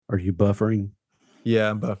Are you buffering? Yeah,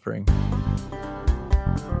 I'm buffering.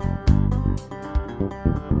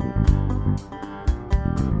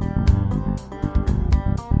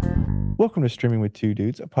 Welcome to Streaming with Two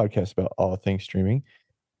Dudes, a podcast about all things streaming.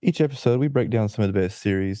 Each episode, we break down some of the best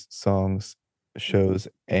series, songs, shows,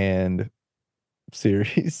 and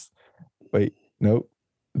series. Wait, nope.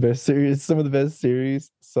 Best series, some of the best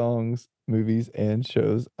series, songs, movies, and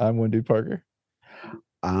shows. I'm one dude Parker.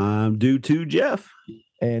 I'm due to Jeff.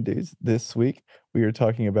 And dudes, this week we are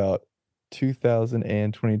talking about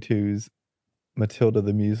 2022's Matilda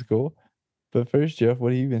the musical. But first, Jeff,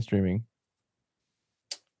 what have you been streaming?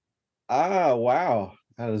 Wow.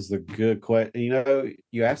 That is a good question. You know,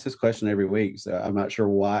 you ask this question every week, so I'm not sure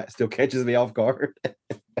why it still catches me off guard.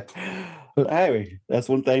 But hey, that's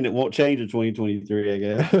one thing that won't change in 2023, I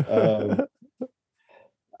guess.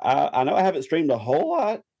 I know I haven't streamed a whole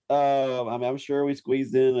lot. I'm sure we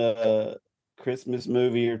squeezed in a Christmas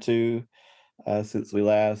movie or two since we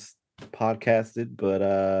last podcasted, but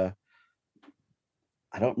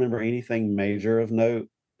I don't remember anything major of note.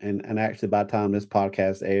 And actually, by the time this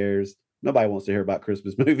podcast airs, nobody wants to hear about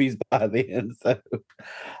Christmas movies by then. So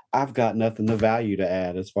I've got nothing of value to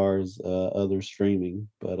add as far as other streaming.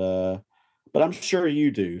 But I'm sure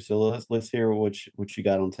you do. So let's hear what you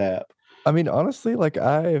got on tap. I mean, honestly, like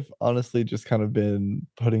I've honestly just kind of been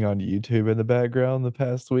putting on YouTube in the background the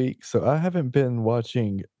past week, so I haven't been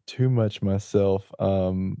watching too much myself.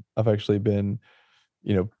 I've actually been,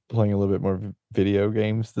 playing a little bit more video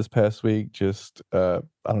games this past week. Just I've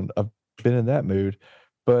been in that mood,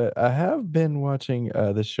 but I have been watching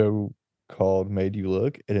this show called Made You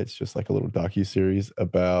Look, and it's just like a little docu-series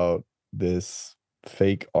about this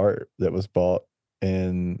fake art that was bought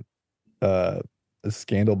and a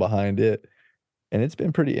scandal behind it, and it's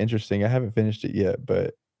been pretty interesting. I haven't finished it yet,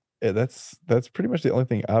 but yeah, that's pretty much the only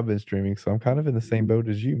thing I've been streaming, so I'm kind of in the same boat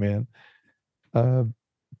as you, man. Uh,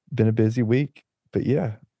 been a busy week, but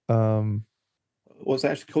yeah. Well, it's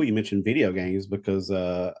actually cool you mentioned video games because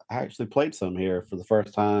I actually played some here for the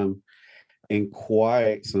first time in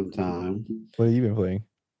quite some time. What have you been playing?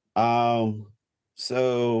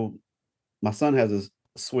 So my son has a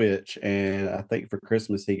Switch, and I think for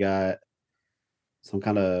Christmas he got some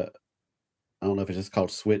kind of, I don't know if it's just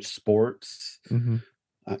called Switch Sports. Mm-hmm.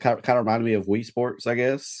 Kind of reminded me of Wii Sports, I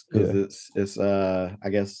guess, because Yeah. it's I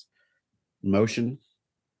guess motion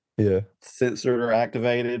Yeah. sensor are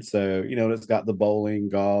activated. So, it's got the bowling,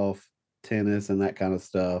 golf, tennis, and that kind of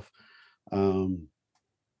stuff. So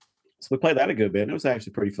we played that a good bit. And it was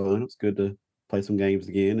actually pretty fun. It was good to play some games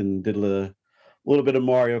again, and did a little bit of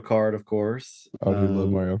Mario Kart, of course. Oh, dude,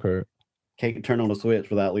 love Mario Kart. Can't turn on the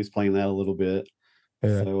Switch without at least playing that a little bit.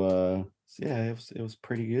 Yeah. So yeah, it was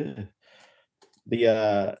pretty good.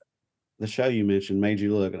 The show you mentioned, Made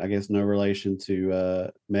You Look, I guess no relation to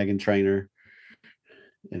Megan Trainor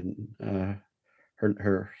and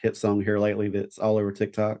her hit song here lately that's all over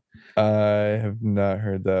TikTok. I have not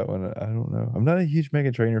heard that one. I don't know. I'm not a huge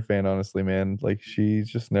Megan Trainor fan, honestly, man. Like she's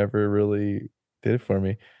just never really did it for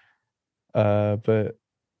me. But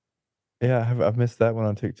yeah, I've missed that one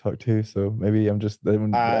on TikTok too. So maybe I'm just the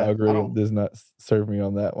I algorithm don't does not serve me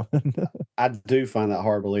on that one. I do find that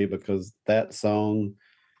hard to believe because that song,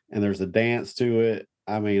 and there's a dance to it.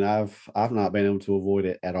 I mean, I've not been able to avoid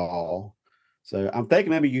it at all. So I'm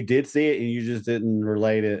thinking maybe you did see it and you just didn't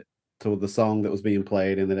relate it to the song that was being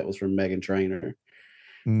played, and that it was from Megan Trainor.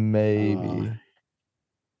 Uh, Maybe.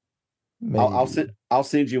 Maybe. I'll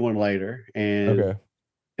send you one later, and Okay.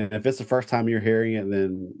 if it's the first time you're hearing it,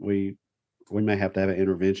 then we may have to have an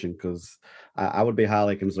intervention because I would be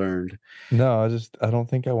highly concerned. No, I don't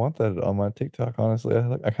think I want that on my TikTok, honestly. I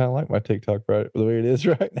kind of like my TikTok right the way it is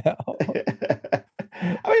right now.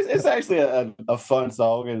 I mean, it's actually a fun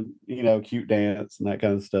song, and cute dance and that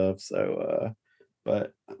kind of stuff. So,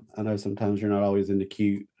 but I know sometimes you're not always into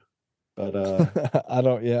cute, but I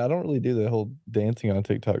don't really do the whole dancing on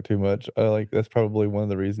TikTok too much. That's probably one of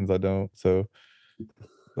the reasons I don't. So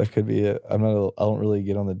that could be it. I don't really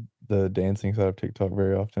get on the dancing side of TikTok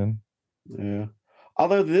very often. yeah.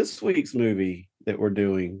 Although this week's movie that we're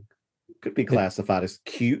doing could be It, classified as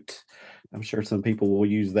cute. I'm sure some people will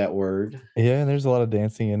use that word. yeah, and there's a lot of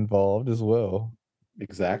dancing involved as well.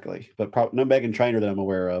 Exactly, but no Megan Trainor that I'm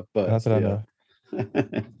aware of. But Not that I still.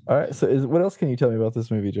 know. All right, so what else can you tell me about this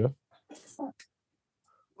movie, Joe?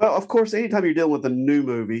 Well, of course, anytime you're dealing with a new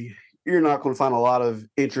movie, you're not going to find a lot of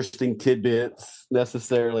interesting tidbits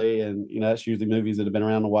necessarily. And, that's usually movies that have been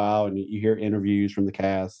around a while, and you hear interviews from the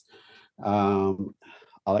cast, all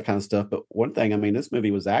that kind of stuff. But one thing, I mean, this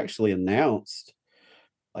movie was actually announced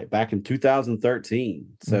like back in 2013.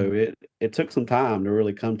 So it took some time to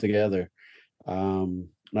really come together.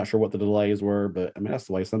 Not sure what the delays were, but I mean that's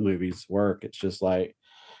the way some movies work. It's just like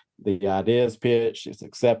the idea is pitched, it's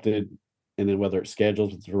accepted, and then whether it's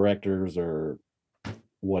scheduled with the directors or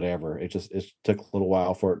whatever, it took a little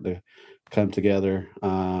while for it to come together.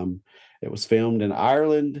 It was filmed in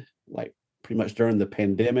Ireland, like pretty much during the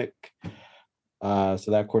pandemic. So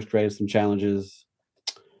that of course created some challenges.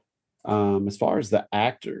 As far as the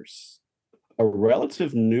actors, a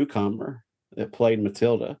relative newcomer that played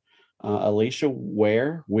Matilda, Alicia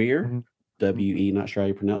Weir, Mhm. Mm, W-E, not sure how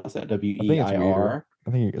you pronounce that, I think it's weird. W-E-I-R.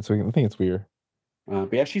 I think it's weird.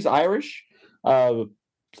 But yeah, she's Irish. Uh,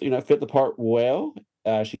 Fit the part well.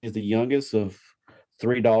 She's the youngest of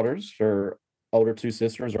three daughters. Her older two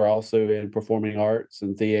sisters are also in performing arts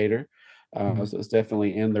and theater. Mhm. So it's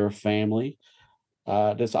definitely in their family.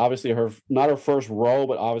 This obviously her not her first role,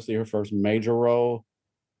 but obviously her first major role.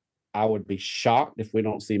 I would be shocked if we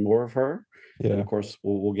don't see more of her, but of Yeah. course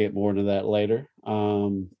we'll get more into that later.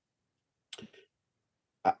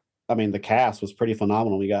 I, I mean, the cast was pretty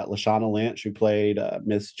phenomenal. We got Lashana Lynch, who played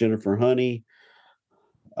Miss Jennifer Honey,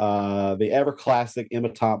 the ever classic Emma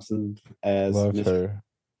Thompson as Love Miss her.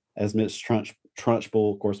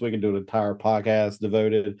 Trunchbull. Of course, we can do an entire podcast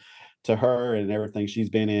devoted to her and everything she's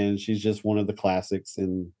been in. She's just one of the classics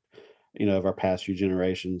in of our past few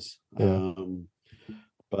generations. Yeah.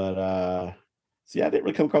 But so yeah, I didn't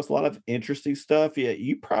really come across a lot of interesting stuff. Yeah,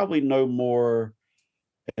 you probably know more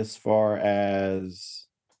as far as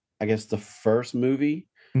I guess the first movie,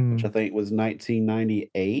 which I Mhm. think was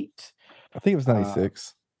 1998. I think it was Uh,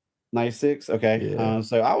 96. 96. Okay. Yeah.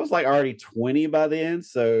 So I was like already 20 by then.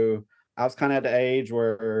 So I was kind of at the age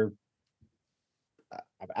where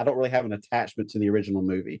I don't really have an attachment to the original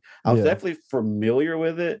movie. I was Yeah. definitely familiar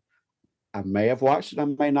with it. I may have watched it. I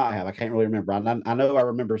may not have. I can't really remember. I know I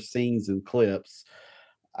remember scenes and clips.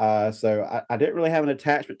 So I didn't really have an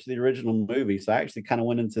attachment to the original movie. So I actually kind of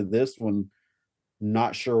went into this one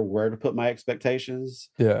not sure where to put my expectations.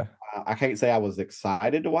 Yeah. I can't say I was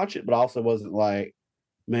excited to watch it, but also wasn't like,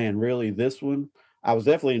 man, really this one? I was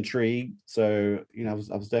definitely intrigued. So, I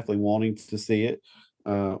was definitely wanting to see it.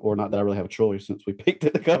 Or not that I really have a choice since we picked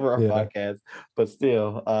it to cover our Yeah. podcast, but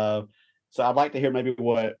still. So I'd like to hear maybe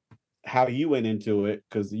how you went into it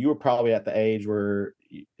because you were probably at the age where,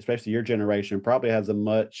 especially your generation, probably has a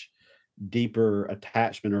much deeper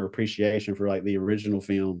attachment or appreciation for like the original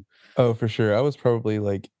film. Oh, for sure. I was probably,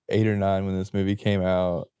 like, 8 or 9 when this movie came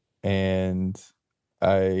out, and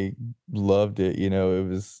I loved it, it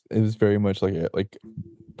was very much like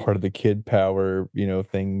part of the kid power,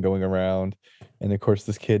 thing going around, and, of course,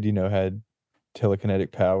 this kid, had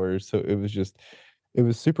telekinetic powers, so it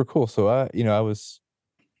was super cool, so I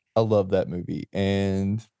love that movie,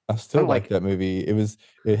 and I still Kind of like like that movie.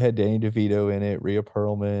 It had Danny DeVito in it, Rhea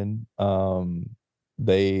Perlman,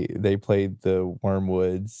 they played the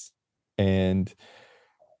Wormwoods, and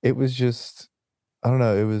it was just I don't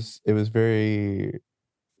know, it was very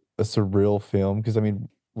a surreal film because I mean,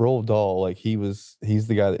 Roald Dahl, like, he's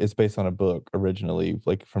the guy that it's based on a book originally,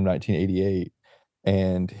 like, from 1988,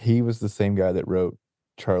 and he was the same guy that wrote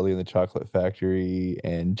Charlie and the Chocolate Factory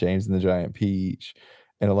and James and the Giant Peach,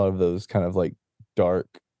 and a lot of those kind of, like,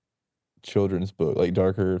 dark darker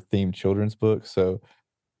themed children's books, so,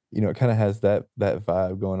 it kinda has that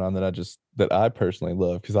vibe going on that I personally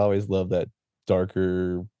love because I always love that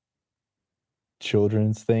darker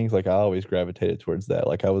children's things, like, I always gravitated towards that,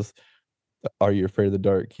 like, I was Are You Afraid of the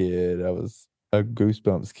Dark kid, I was a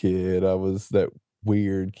Goosebumps kid, I was that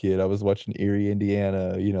weird kid, I was watching Erie,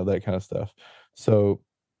 Indiana, that kinda stuff. So,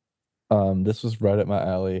 this was right up my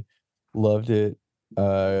alley, loved it,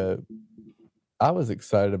 uh, I was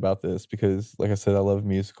excited about this because, like I said, I love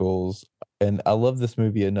musicals, and I love this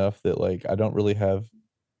movie enough that, like, I don't really have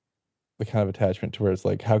the kind of attachment to where it's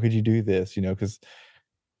like, "How could you do this?" Because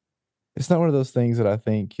it's not one of those things that I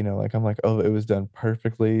think, like, I'm like, "Oh, it was done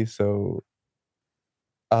perfectly," so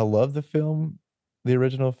I love the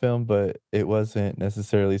original film, but it wasn't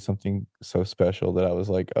necessarily something so special that I was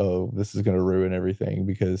like, "Oh, this is gonna ruin everything,"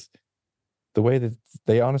 because the way that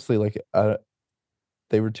they honestly, like,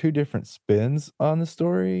 they were 2 different spins on the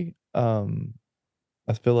story,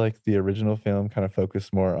 I feel like the original film kinda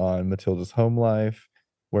focused more on Matilda's home life,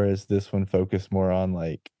 whereas this one focused more on,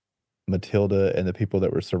 like, Matilda and the people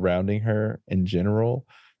that were surrounding her in general,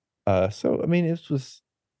 so, I mean,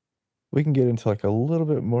 we can get into, like, a little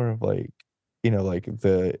bit more of, like, like,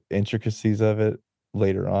 the intricacies of it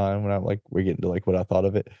later on when we get into, like, what I thought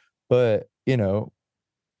of it, but,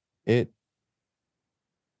 it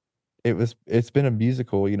it's been a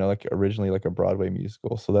musical, like, originally, like, a Broadway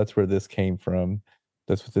musical, so that's where this came from.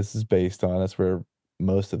 That's what this is based on, that's where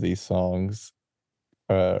most of these songs,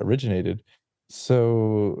 originated.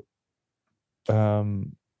 So,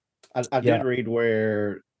 um, I yeah, did read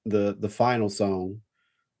where the final song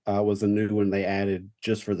was a new one they added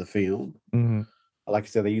just for the film. mhm, Like I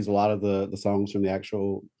said, they use a lot of the songs from the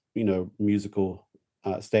actual, musical,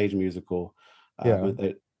 stage musical, yeah.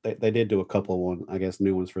 but they did do a couple of I guess,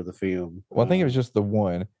 new ones for the film. Well, I think it was just the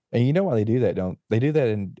one, and you know why they do that, don't they do that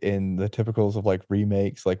in the typicals of, like,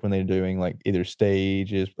 remakes, like, when they're doing, like, either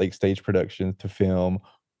stages like, stage productions to film,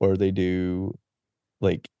 or they do,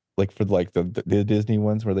 like for, like, the Disney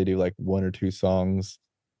ones where they do, like, 1 or 2 songs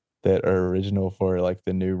that are original for, like,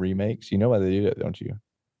 the new remakes. You know why they do that, don't you?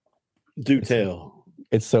 Do It's tell.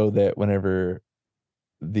 it's so that whenever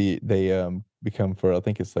they become for I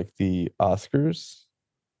think it's, like, the Oscars,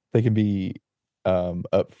 they can be,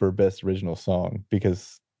 up for best original song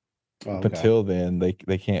because Oh, up okay. until then, they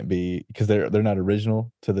can't be because they're not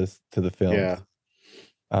original to the films. Yeah.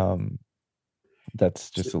 Um, that's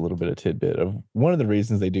So- just a little bit of tidbit of one of the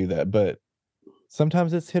reasons they do that, but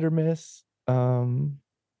sometimes it's hit or miss.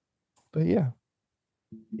 But yeah.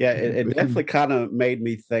 Yeah, it If you definitely kind of made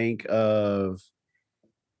me think of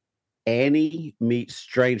Annie meets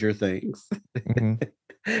Stranger Things. Mhm,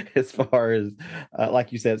 As far as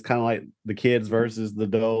like you said, it's kind of like the kids versus the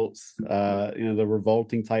adults, the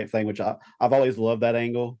revolting type thing, which I've always loved that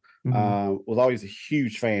angle. mhm, Was always a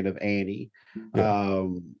huge fan of Annie. yeah,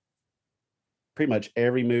 Pretty much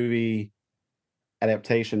every movie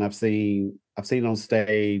adaptation I've seen on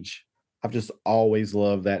stage. I've just always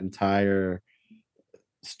loved that entire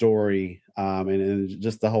story, and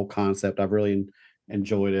just the whole concept. I've really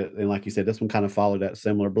enjoyed it, and like you said, this one kind of followed that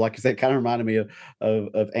similar. But like you said, it kind of reminded me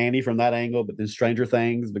of Annie from that angle, but then Stranger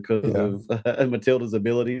Things because yeah, of Matilda's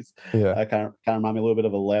abilities. yeah, Kind of remind me a little bit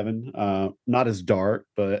of 11. Not as dark,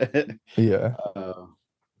 but yeah,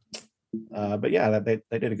 uh, but yeah,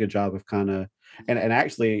 they did a good job of kind of, and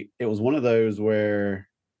actually, it was one of those where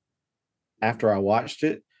after I watched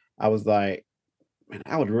it, I was like, man,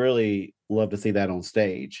 I would really love to see that on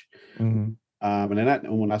stage. mhm,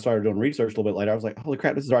 And when I started doing research a little bit later, I was like, holy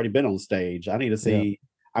crap, this has already been on stage. I need to yeah, see.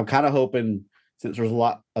 I'm kind of hoping since there's a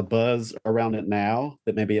lot of buzz around it now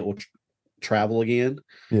that maybe it will travel again.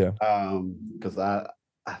 yeah, Because I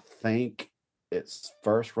think its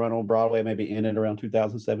first run on Broadway maybe ended around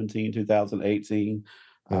 2017, 2018.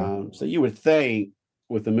 yeah, So you would think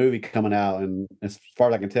with the movie coming out, and as far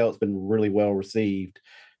as I can tell, it's been really well received,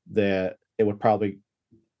 that it would probably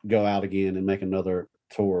go out again and make another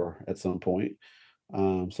tour at some point.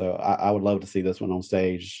 So I would love to see this one on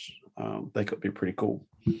stage. Think it would be pretty cool.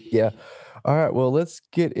 yeah. Alright, well, let's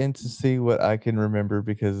get in to see what I can remember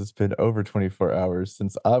because it's been over 24 hours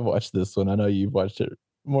since I've watched this one. I know you've watched it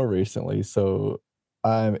more recently, so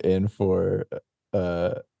I'm in for,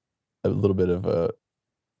 uh, a little bit of a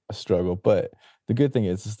struggle, but the good thing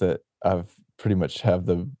is that I've pretty much have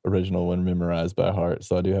the original one memorized by heart,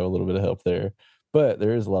 so I do have a little bit of help there, but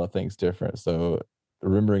there is a lot of things different, so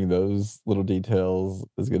remembering those little details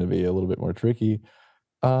is gonna be a little bit more tricky,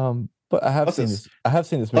 but Plus it's I have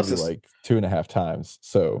seen this plus movie, it's like, 2.5 times,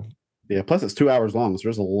 so yeah, plus it's 2 hours long, so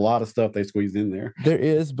there's a lot of stuff they squeezed in there. there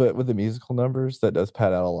is, but with the musical numbers, that does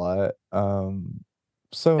pad out a lot,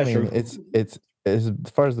 so, I That's mean, true. as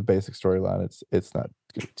far as the basic storyline, it's not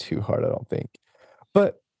gonna be too hard, I don't think.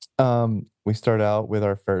 But, we start out with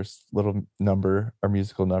our first little number, our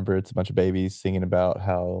musical number. It's a bunch of babies singing about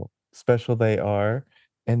how special they are,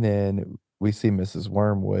 and then we see Mrs.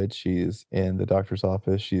 Wormwood. She's in the doctor's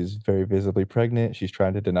office. She's very visibly pregnant. She's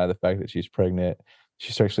trying to deny the fact that she's pregnant.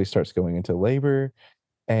 She actually starts going into labor,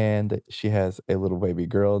 and she has a little baby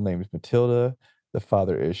girl named Matilda. The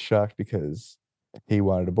father is shocked because he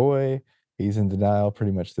wanted a boy. He's in denial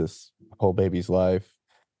pretty much this whole baby's life.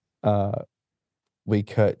 Uh, we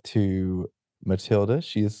cut to Matilda.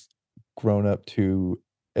 She's grown up to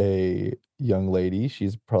a young lady.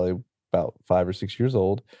 She's probably about 5 or 6 years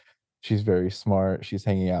old. She's very smart. She's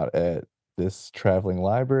hanging out at this traveling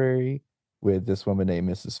library with this woman named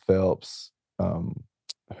Mrs. Phelps, um,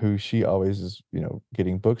 who she always is,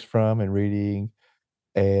 getting books from and reading.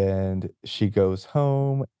 And she goes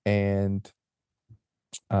home, and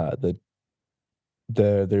uh, the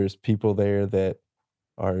there's people there that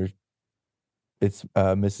are it's,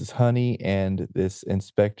 Mrs. Honey and this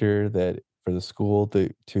inspector that for the school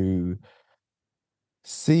to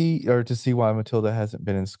see why Matilda hasn't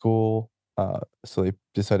been in school, so they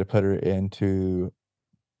decide to put her into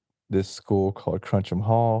this school called Cruncham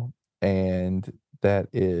Hall, and that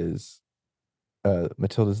is,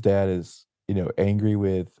 Matilda's dad is, angry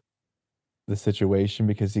with the situation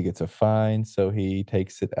because he gets a fine, so he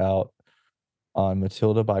takes it out on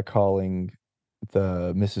Matilda by calling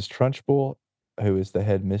the Mrs. Trunchbull, who is the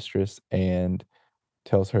head mistress, and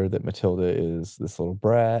tells her that Matilda is this little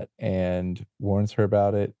brat and warns her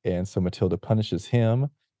about it, and so Matilda punishes him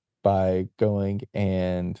by going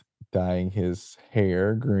and dyeing his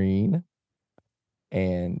hair green,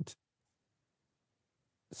 and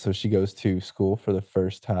so she goes to school for the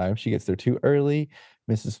first time. She gets there too early.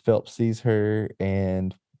 Mrs. Phelps sees her,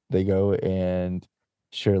 and they go and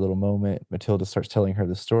share a little moment. Matilda starts telling her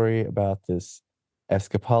the story about this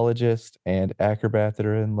escapologist and acrobat that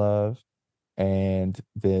are in love. And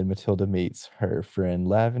then Matilda meets her friend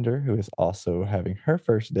Lavender, who is also having her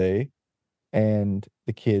first day. And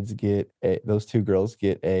the kids get those two girls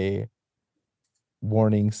get a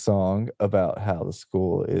warning song about how the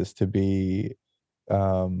school is to be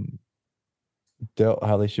um, dealt,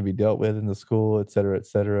 how they should be dealt with in the school, et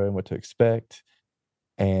cetera, and what to expect.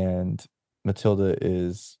 And Matilda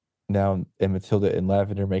is and Matilda and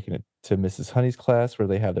Lavender making it to Mrs. Honey's class where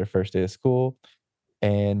they have their first day of school.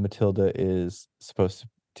 And Matilda is supposed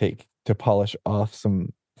to polish off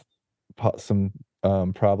some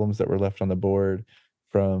problems that were left on the board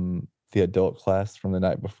from the adult class from the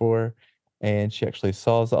night before, and she actually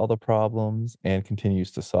solves all the problems and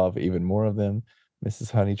continues to solve even more of them.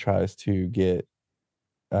 Mrs. Honey tries to get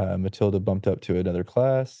Matilda bumped up to another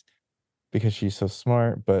class because she's so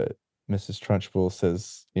smart, but Mrs. Trunchbull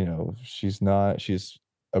says, you know, she's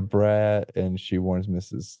a brat, and she warns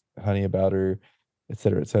Mrs. Honey about her, et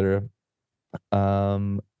cetera, et cetera.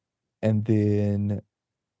 Um, and then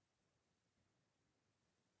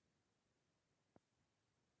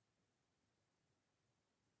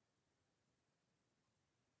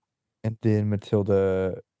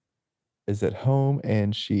Matilda is at home,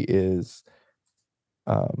 and she is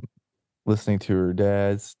um, listening to her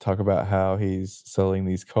dad's talk about how he's selling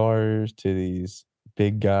these cars to these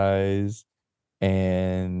big guys,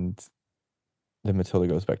 and then Matilda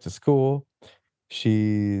goes back to school.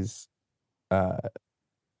 She's uh,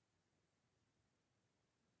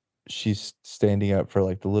 she's standing up for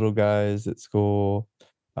like the little guys at school.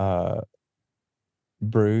 Uh,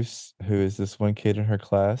 Bruce, who is this one kid in her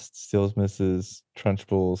class, steals Mrs.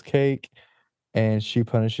 Trunchbull's cake, and she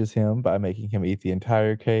punishes him by making him eat the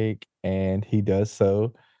entire cake, and he does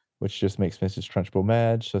so, which just makes Mrs. Trunchbull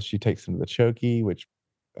mad. So she takes him to the chokey, which,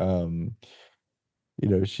 um,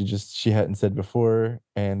 she hadn't said before,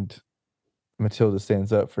 and Matilda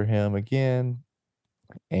stands up for him again,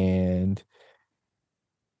 and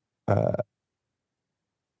uh,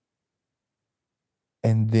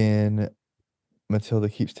 then Matilda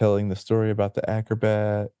keeps telling the story about the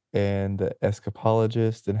acrobat and the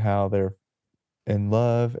escapologist and how they're in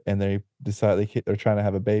love, and they decide they're trying to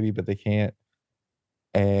have a baby, but they can't,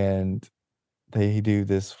 and they do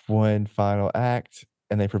this one final act,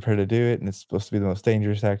 and they prepare to do it, and it's supposed to be the most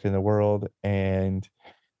dangerous act in the world, and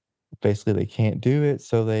basically they can't do it,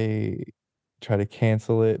 so they try to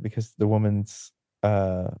cancel it because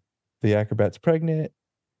uh the acrobat's pregnant,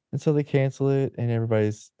 and so they cancel it, and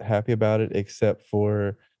everybody's happy about it except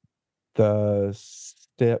for the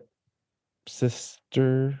step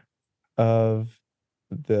sister of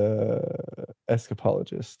the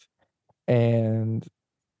escapologist. And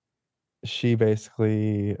she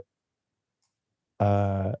basically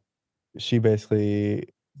uh she basically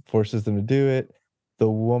forces them to do it. The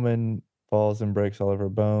woman falls and breaks all of her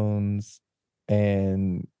bones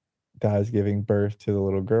and dies giving birth to the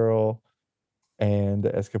little girl. And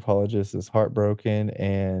the escapologist is heartbroken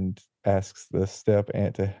and asks the step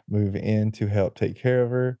aunt to move in to help take care of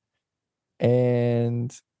her.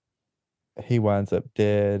 And he winds up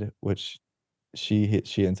dead, which she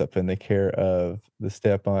ends up in the care of the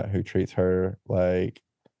step aunt, who treats her like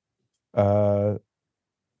uh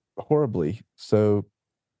horribly. So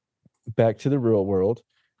back to the real world,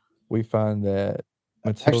 we find that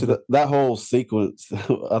Actually, Matilda. that whole sequence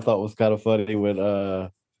I thought was kind of funny when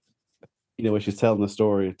when she's telling the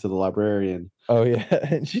story to the librarian, Oh yeah,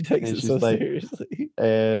 and she takes and it so she's like, seriously.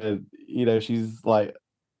 and she's like,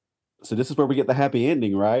 so this is where we get the happy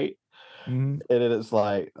ending, right? Mhm. And then it's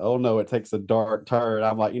like, oh no, it takes a dark turn.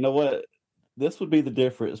 I'm like, you know what? This would be the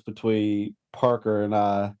difference between Parker and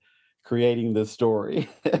I creating this story.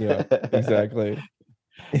 Yeah, exactly.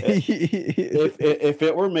 If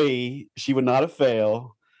it were me, she would not have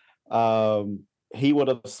failed. He would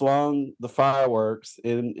have slung the fireworks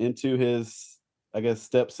into his, I guess,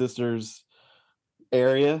 stepsister's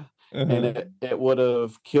area, and Uh-huh. it would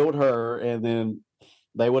have killed her, and then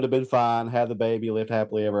they would have been fine, had the baby, lived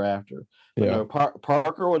happily ever after. But Yeah. no,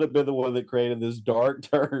 Parker would have been the one that created this dark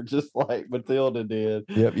turn, just like Matilda did.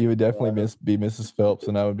 Yep, you would definitely Uh, be Mrs. Phelps,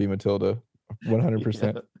 and I would be Matilda, yeah.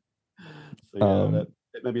 100%. So yeah, Um,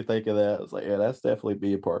 It made me think of that. I was like, yeah, that's definitely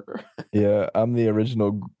B. Parker. Yeah, I'm the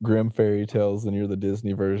original Grimm fairy tales, and you're the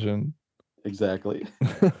Disney version. Exactly.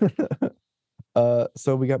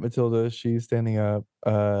 So we got Matilda, she's standing up,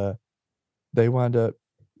 they wind up,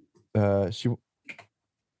 she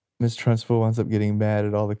Miss Trunchbull winds up getting mad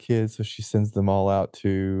at all the kids, so she sends them all out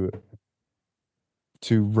to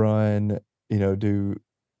run, do,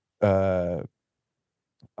 uh,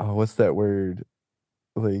 oh, what's that word?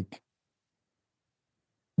 Like,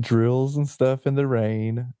 drills and stuff in the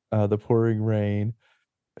rain, the pouring rain.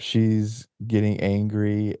 She's getting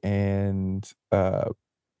angry, and,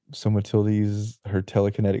 so Matilda uses her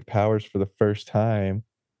telekinetic powers for the first time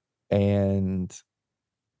and,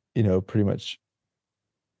 pretty much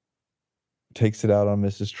takes it out on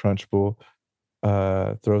Mrs. Trunchbull,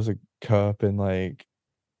 throws a cup and, like,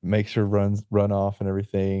 makes her run off and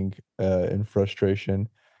everything, in frustration.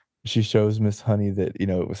 She shows Miss Honey that,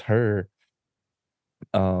 it was her.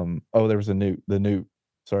 Oh, there was a newt. The newt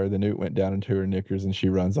went down into her knickers, and she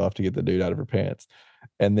runs off to get the newt out of her pants.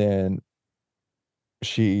 And then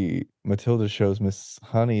Matilda shows Miss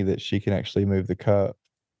Honey that she can actually move the cup,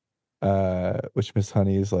 which Miss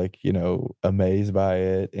Honey is, like, amazed by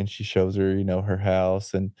it, and she shows her, her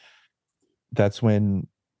house, and that's when,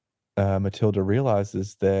 Matilda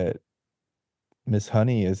realizes that Miss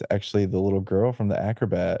Honey is actually the little girl from the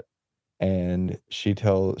Acrobat, and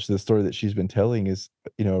the story that she's been telling is,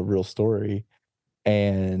 a real story,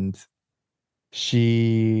 and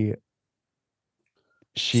she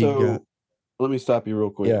she got So let me stop you real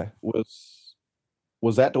quick. yeah,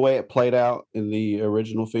 Was that the way it played out in the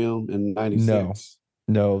original film in no. '96?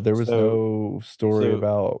 No, there was So no story so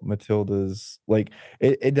about Matilda's like,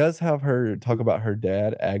 it does have her talk about her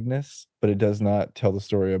dad, Agnes, but it does not tell the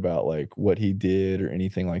story about, like, what he did or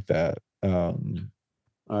anything like that. all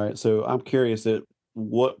right. So I'm curious, at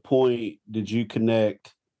what point did you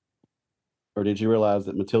connect, or did you realize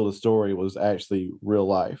that Matilda's story was actually real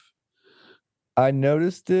life? I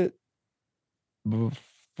noticed it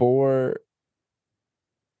before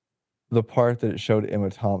the part that it showed Emma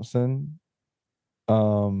Thompson.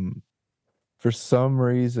 Um, for some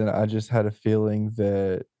reason, I just had a feeling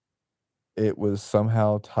that it was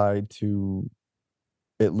somehow tied to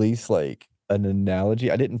at least, like, an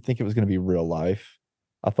analogy. I didn't think it was gonna be real life.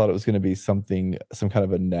 I thought it was gonna be some kind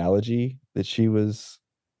of analogy that she was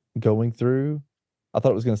going through. I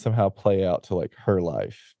thought it was gonna somehow play out to, like, her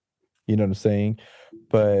life. You know what I'm saying?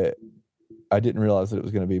 But I didn't realize that it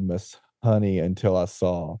was gonna be Miss Honey until I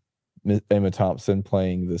saw Emma Thompson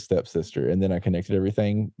playing the stepsister, and then I connected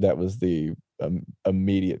everything. That was the,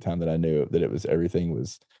 immediate time that I knew that everything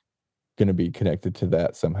was gonna be connected to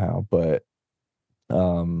that somehow, but,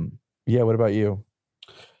 yeah, what about you?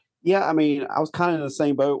 Yeah, I mean, I was kind of in the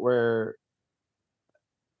same boat where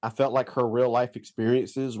I felt like her real life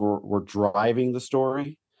experiences were driving the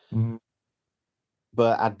story, Mhm.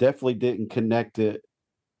 but I definitely didn't connect it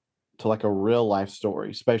to like a real life story,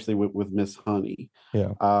 especially with Miss Honey.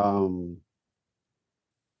 Yeah. Um,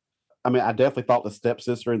 I mean, I definitely thought the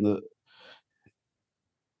stepsister and the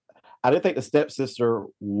I didn't think the stepsister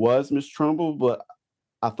was Miss Trumbull, but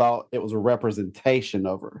I thought it was a representation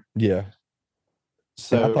of her. Yeah. And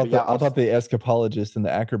So yeah, I thought the escapologist and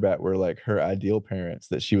the acrobat were, like, her ideal parents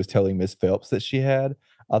that she was telling Miss Phelps that she had.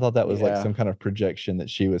 I thought that was, like, yeah, some kind of projection that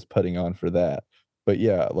she was putting on for that. But,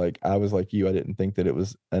 yeah, like, I was like you, I didn't think that that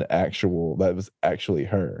was actually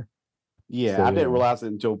her. yeah. So, I didn't yeah. realize it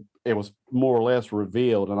until it was more or less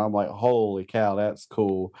revealed, and I'm like, holy cow, that's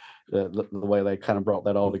cool. The way they kind of brought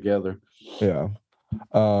that all together. Yeah.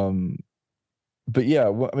 Um, but, yeah,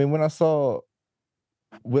 I mean, when I saw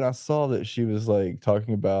that she was, like,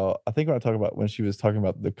 talking about I think when I talk about when she was talking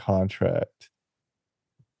about the contract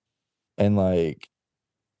and, like,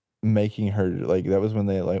 making her like, that was when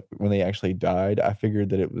they actually died. I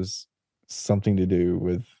figured that it was something to do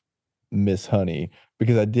with Miss Honey,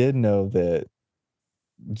 because I did know that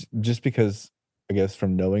just because, I guess,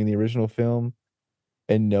 from knowing the original film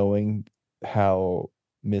and knowing how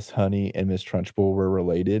Miss Honey and Miss Trunchbull were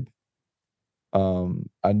related,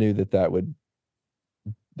 I knew that that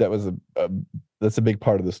was a that's a big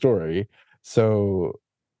part of the story. So,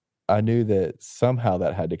 I knew that somehow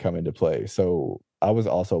that had to come into play, so I was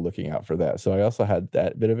also looking out for that. So I also had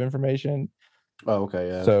that bit of information. Oh, okay,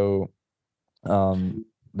 yeah, So, um,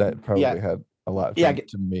 that yeah, probably had a lot yeah.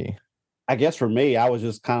 to me. I guess for me, I was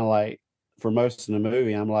just kind of like, for most of the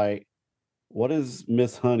movie, I'm like, what is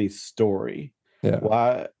Miss Honey's story? Yeah.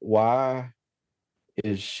 Why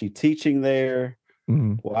is she teaching there?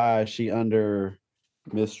 Mhm, Why is she under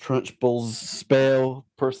Miss Trunchbull's spell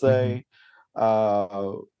per mhm. se?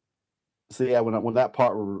 Uh, so yeah, when that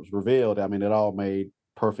part was revealed, I mean, it all made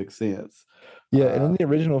perfect sense. Yeah, and in Uh, the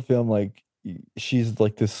original film, like, she's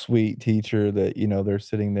like this sweet teacher that, they're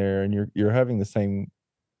sitting there and you're having the same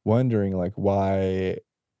wondering, like, why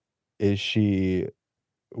is she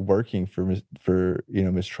working for Miss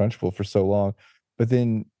Trunchbull for so long? But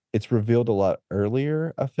then it's revealed a lot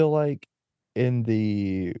earlier, I feel like, in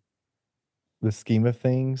the scheme of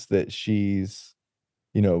things that she's,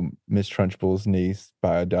 Miss Trunchbull's niece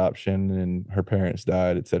by adoption and her parents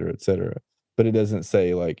died, etcetera, etcetera. But it doesn't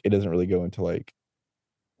say, like, it doesn't really go into, like,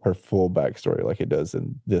 her full backstory like it does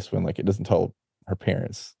in this one. Like, it doesn't tell her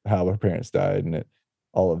parents how her parents died and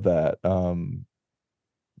all of that.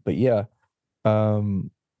 But yeah,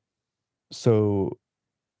 um, so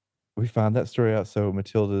we find that story out. So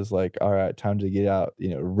Matilda's like, all right, time to get out,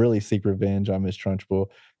 really seek revenge on Miss Trunchbull.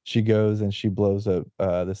 She goes and she blows up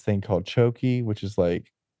this thing called Chokey, which is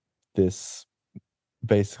like this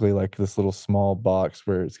basically like this little small box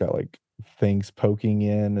where it's got like things poking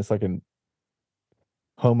in. It's like a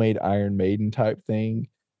homemade Iron Maiden type thing.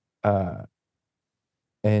 Uh,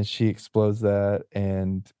 and she explodes that,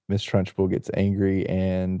 and Miss Trunchbull gets angry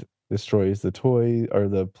and destroys the toy or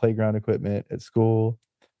the playground equipment at school.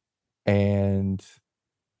 And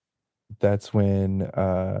that's when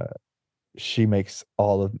she makes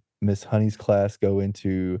all of Miss Honey's class go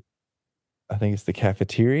into, I think it's the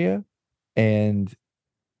cafeteria, and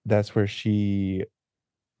that's where she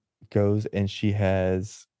goes and she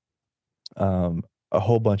has a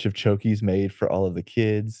whole bunch of chokies made for all of the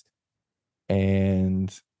kids,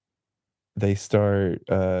 and they start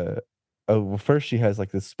oh, well, first she has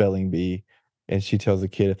like this spelling bee, and she tells the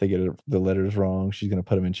kid if they get the letters wrong, she's gonna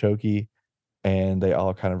put them in chokey, and they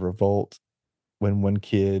all kind of revolt when one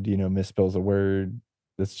kid, misspells a word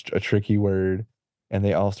that's a tricky word, and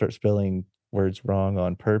they all start spelling words wrong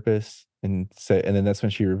on purpose, and then that's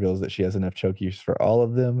when she reveals that she has enough chokies for all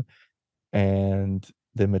of them, and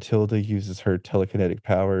then Matilda uses her telekinetic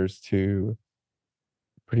powers to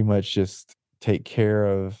pretty much just take care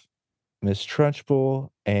of Miss Trunchbull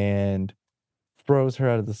and throws her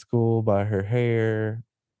out of the school by her hair,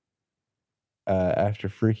 after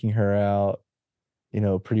freaking her out,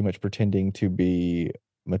 pretty much pretending to be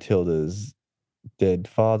Matilda's dead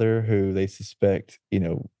father, who they suspect,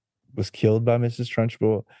 was killed by Mrs.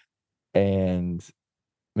 Trunchbull. And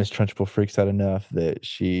Miss Trunchbull freaks out enough that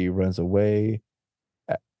she runs away.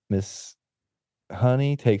 Miss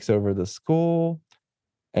Honey takes over the school,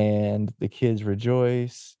 and the kids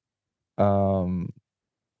rejoice. Um,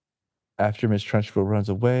 After Miss Trunchbull runs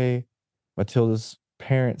away, Matilda's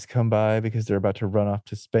parents come by because they're about to run off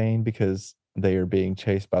to Spain because they are being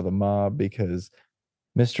chased by the mob because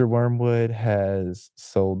Mr. Wormwood has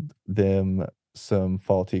sold them some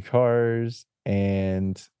faulty cars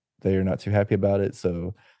and they are not too happy about it.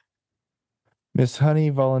 So Miss Honey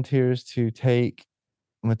volunteers to take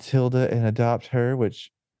Matilda and adopt her,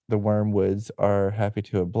 which the Wormwoods are happy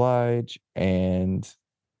to oblige, and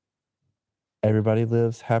everybody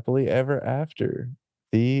lives happily ever after.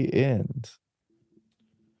 The end.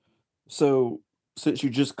 so since you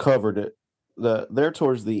just covered it, there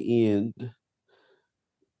towards the end,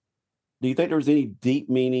 do you think there was any deep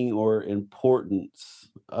meaning or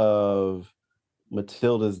importance of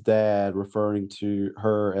Matilda's dad referring to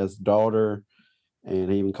her as daughter,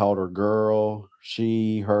 and he even called her girl,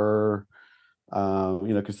 she, her,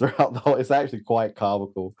 because throughout the whole, it's actually quite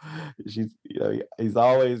comical. She's, he's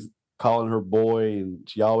always calling her boy, and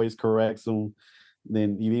she always corrects him.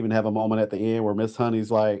 Then you even have a moment at the end where Miss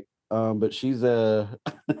Honey's like, but she's a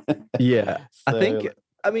Yeah, I think so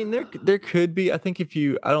I mean, there could be. I think if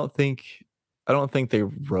you I don't think they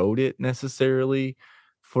wrote it necessarily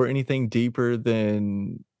for anything deeper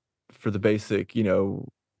than for the basic,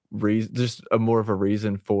 reason just a more of a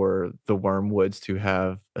reason for the Wormwoods to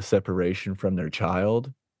have a separation from their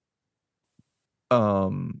child.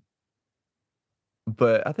 Um,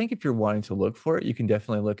 but I think if you're wanting to look for it, you can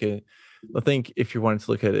definitely look at I think if you're wanting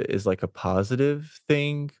to look at it as, like, a positive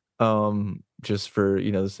thing, just for,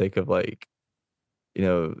 the sake of, like,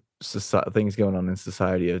 things going on in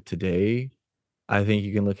society of today, I think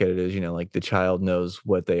you can look at it as, like the child knows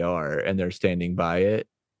what they are and they're standing by it.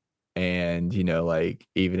 And, like,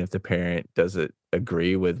 even if the parent doesn't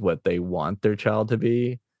agree with what they want their child to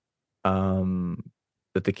be, um,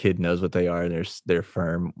 that the kid knows what they are and they're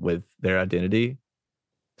firm with their identity.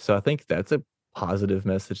 So I think that's a positive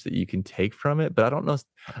message that you can take from it. But I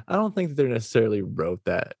don't think that they necessarily wrote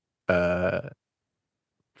that uh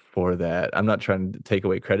for that. I'm not trying to take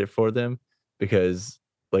away credit for them because,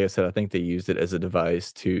 like I said, I think they used it as a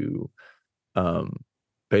device to, um,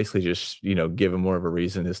 basically just, give them more of a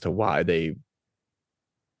reason as to why they,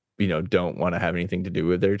 don't wanna have anything to do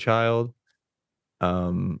with their child.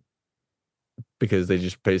 um, because they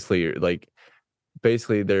just basically are, like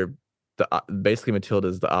basically they're basically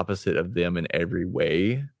Matilda's the opposite of them in every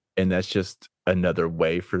way, and that's just another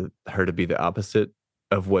way for her to be the opposite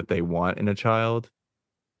of what they want in a child.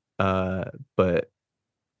 Uh, but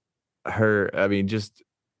I mean, just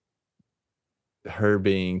her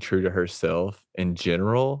being true to herself in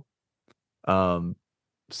general, um,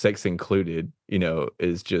 sex included,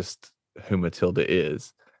 is just who Matilda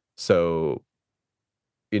is. So,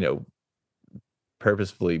 you know,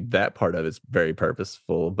 purposefully, that part of it's very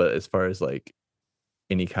purposeful. But as far as like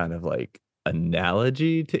any kind of like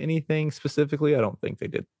analogy to anything specifically, I don't think they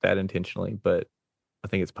did that intentionally, but I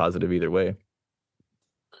think it's positive either way.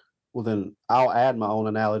 Well, then I'll add my own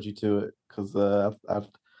analogy to it because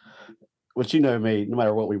which you know me, no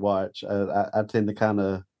matter what we watch, I tend to kind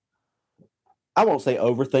of, I won't say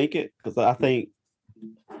overthink it because I think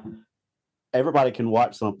everybody can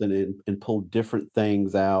watch something and pull different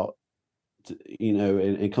things out,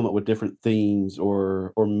 and come up with different themes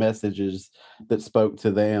or messages that spoke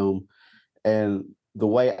to them. And the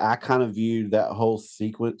way I kind of viewed that whole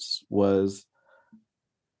sequence was,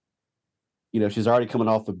 she's already coming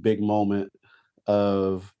off a big moment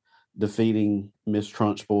of defeating Miss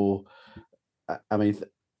Trunchbull. I mean,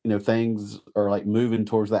 things are like moving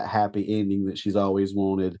towards that happy ending that she's always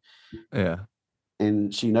wanted, Yeah,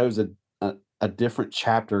 and she knows a different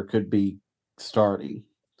chapter could be starting.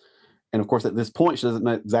 And of course, at this point, she doesn't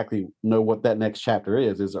exactly know what that next chapter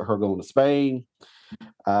is. Is it her going to Spain?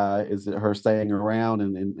 Is it her staying around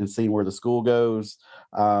and seeing where the school goes?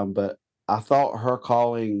 But I thought her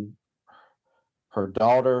calling her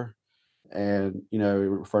daughter and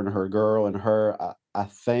referring to her girl and her, I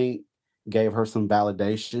think gave her some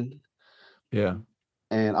validation, yeah,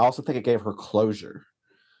 and I also think it gave her closure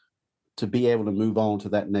to be able to move on to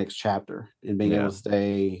that next chapter and being able yeah, to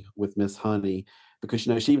stay with Miss Honey, because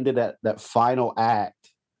she even did that final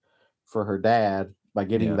act for her dad by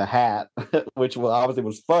getting yeah, the hat, which obviously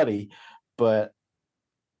was funny, but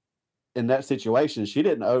in that situation, she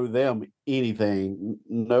didn't owe them anything,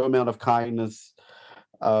 no amount of kindness.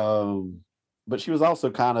 Um, but she was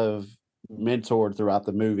also kind of mentored throughout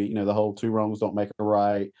the movie. The whole two wrongs don't make a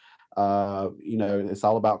right. It's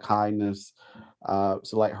all about kindness. So,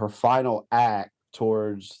 like her final act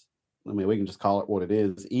towards, I mean, we can just call it what it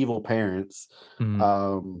is: evil parents, mhm,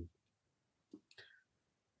 um,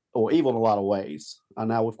 or evil in a lot of ways.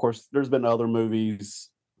 Now, of course, there's been other movies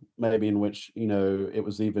maybe in which it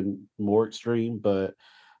was even more extreme, but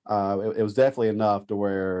it was definitely enough to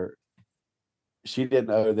where she didn't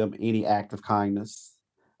owe them any act of kindness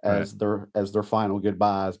right. as their final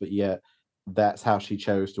goodbyes, but yet that's how she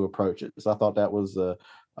chose to approach it. So I thought that was a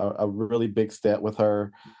really big step with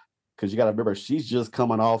her, because you got to remember she's just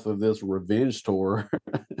coming off of this revenge tour.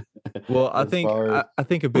 Well, I as think far as I I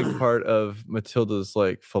think a big part of Matilda's,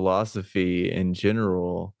 like, philosophy in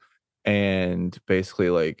general, and basically,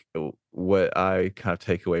 like, what I kind of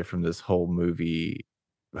take away from this whole movie's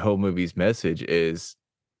message is,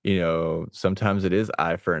 sometimes it is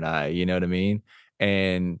eye for an eye, you know what I mean?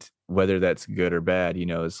 And whether that's good or bad,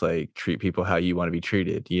 it's like treat people how you wanna be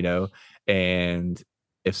treated, you know? And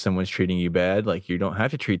if someone's treating you bad, like, you don't have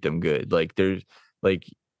to treat them good, like, there's like,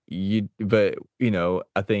 but,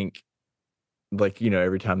 I think like,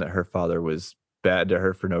 every time that her father was bad to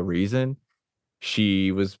her for no reason,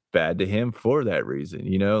 she was bad to him for that reason,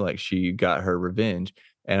 like she got her revenge.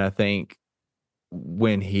 And I think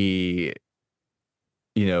when he,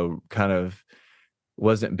 kind of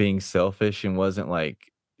wasn't being selfish and wasn't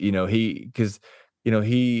like, because,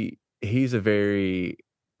 he's a very,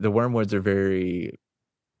 the Wormwoods are very,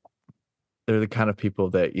 they're the kind of people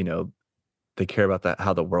that, they care about that,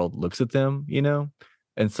 how the world looks at them,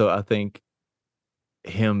 And so I think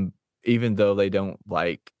him, even though they don't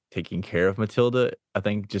like taking care of Matilda, I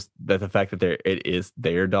think just that the fact that it is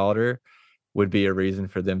their daughter would be a reason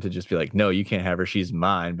for them to just be like, "No, you can't have her, she's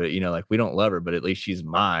mine." But, like, we don't love her, but at least she's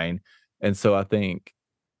mine. And so I think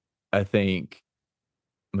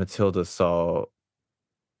Matilda saw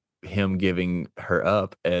him giving her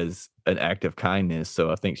up as an act of kindness.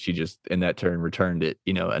 So I think she just in that turn returned it,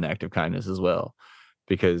 an act of kindness as well.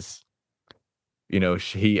 Because, I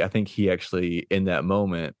think he actually in that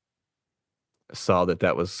moment saw that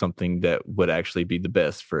that was something that would actually be the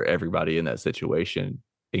best for everybody in that situation,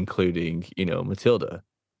 including, Matilda,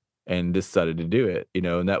 and decided to do it,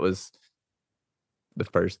 and that was the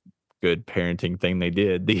first good parenting thing they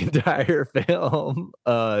did the entire film,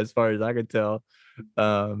 as far as I could tell.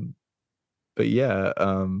 Um, but yeah,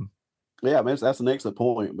 Yeah, I mean, that's an excellent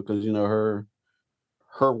point, because her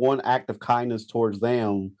one act of kindness towards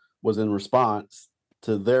them was in response.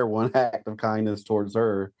 to their one act of kindness towards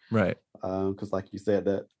her. Right. Because, like you said,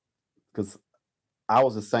 that because I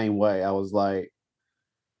was the same way. I was like,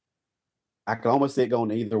 I could almost see it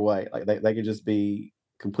going either way. Like they could just be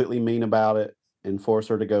completely mean about it and force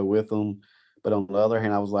her to go with them. But on the other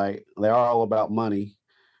hand, I was like, they are all about money.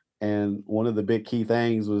 And one of the big key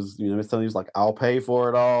things was, Miss Tony's like, I'll pay for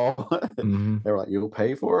it all. Mhm. They were like, you'll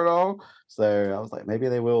pay for it all. So I was like, maybe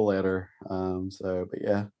they will let her. But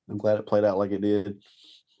yeah, I'm glad it played out like it did.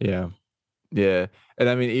 Yeah. Yeah, and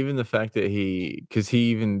I mean, even the fact that because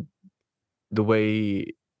he even the way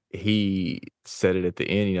he said it at the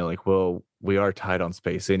end, like, "Well, we are tight on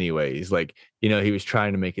space anyways." Like, he was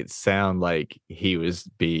trying to make it sound like he was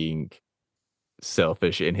being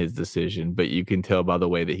selfish in his decision, but you can tell by the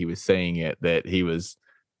way that he was saying it that he was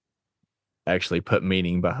actually put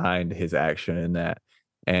meaning behind his action in that,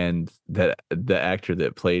 and that the actor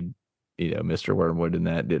that played, Mr. Wormwood in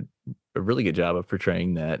that did a really good job of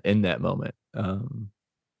portraying that in that moment.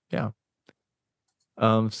 Yeah.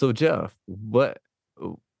 So Jeff, what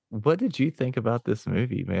did you think about this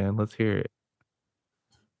movie, man? Let's hear it.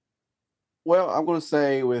 Well, I'm going to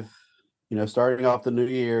say with, starting off the new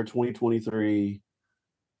year, 2023,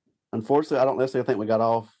 unfortunately, I don't necessarily think we got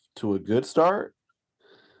off to a good start.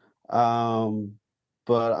 Um,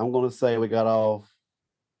 but I'm going to say we got off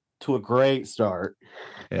to a great start.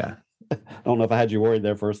 Yeah, I don't know if I had you worried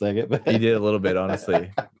there for a second, you but did a little bit,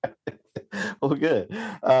 honestly. well, good.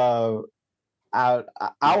 I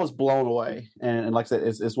was blown away, and like I said,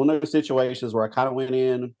 it's one of those situations where I kind of went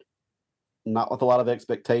in not with a lot of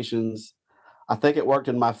expectations. I think it worked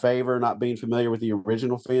in my favor, not being familiar with the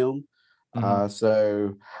original film. Mhm,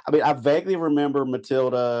 So I mean, I vaguely remember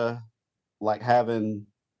Matilda like having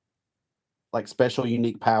like special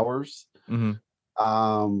unique powers. mhm.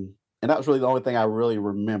 And that was really the only thing I really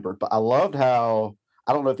remembered. But I loved how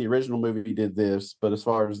I don't know if the original movie did this, but as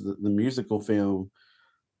far as the musical film,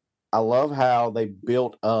 I love how they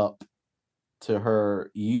built up to her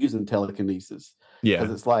using telekinesis because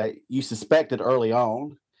Yeah, it's like you suspected early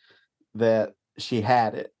on that she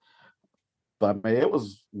had it, but I mean it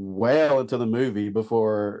was well into the movie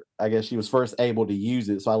before I guess she was first able to use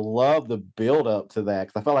it. So I love the build up to that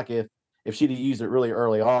because I felt like if she'd have used it really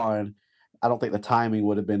early on, I don't think the timing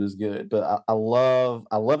would have been as good. But I love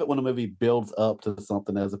it when a movie builds up to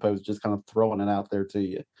something as opposed to just kind of throwing it out there to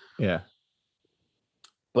you. yeah,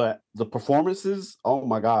 But the performances, oh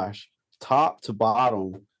my gosh, top to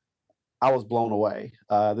bottom, I was blown away.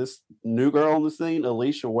 This new girl on the scene,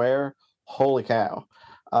 Alicia Ware, holy cow.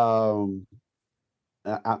 Um,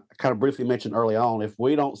 I kind of briefly mentioned early on, if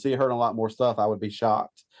we don't see her in a lot more stuff, I would be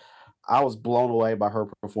shocked. I was blown away by her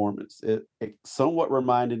performance. It somewhat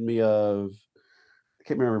reminded me of, I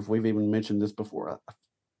can't remember if we've even mentioned this before.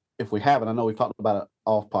 If we haven't, I know we've talked about it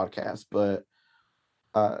off podcast, but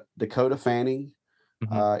Dakota Fanning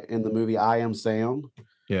mhm, in the movie I Am Sam.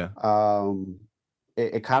 yeah, Um,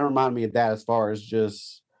 it kind of reminded me of that as far as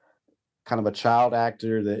just kind of a child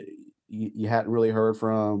actor that you hadn't really heard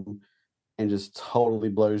from and just totally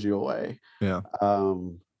blows you away. yeah,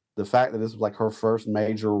 Um, the fact that this was like her first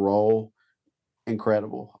major role,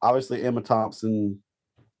 incredible. Obviously, Emma Thompson,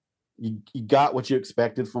 you got what you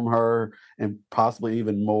expected from her and possibly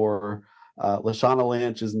even more. Lashana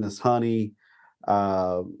Lynch is Miss Honey.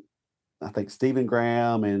 Um, I think Stephen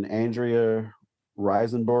Graham and Andrea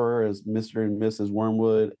Riseborough as Mr. and Mrs.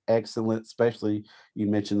 Wormwood. Excellent, especially you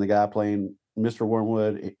mentioned the guy playing Mr.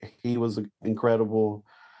 Wormwood. He was incredible.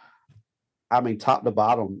 I mean, top to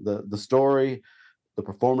bottom, the story, the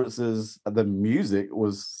performances, the music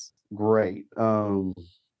was great.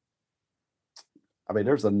 I mean,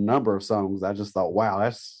 there's a number of songs I just thought, wow,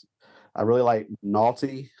 that's I really like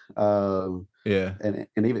Naughty. yeah, And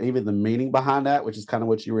even the meaning behind that, which is kind of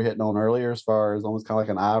what you were hitting on earlier, as far as almost kind of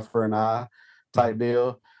like an eye for an eye type mhm,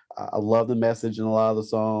 deal. I love the message in a lot of the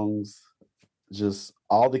songs. Just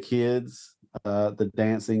all the kids, the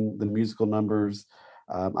dancing, the musical numbers.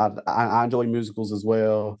 I enjoy musicals as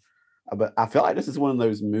well, but I feel like this is one of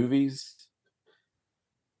those movies.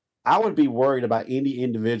 I would be worried about any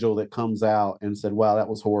individual that comes out and said, "Wow, that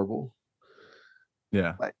was horrible."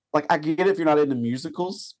 yeah, Like I get it if you're not into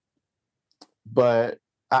musicals, but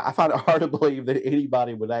I find it hard to believe that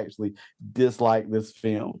anybody would actually dislike this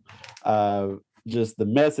film. Uh, just the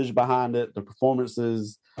message behind it, the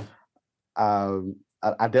performances.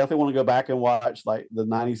 I definitely want to go back and watch like the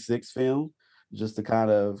 '96 film just to kind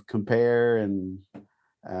of compare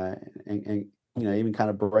uh, and even kind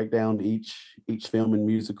of break down each film and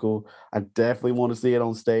musical. I definitely want to see it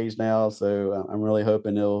on stage now, so I'm really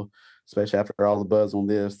hoping it'll, especially after all the buzz on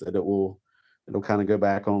this, that it'll kind of go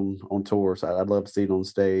back on tour. So I'd love to see it on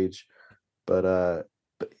stage. But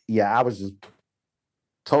yeah, I was just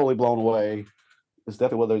totally blown away. It's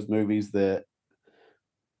definitely one of those movies that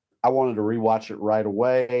I wanted to rewatch it right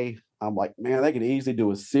away. I'm like, man, they could easily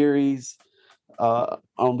do a series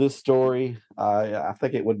on this story. I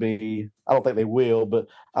think it would be. I don't think they will, but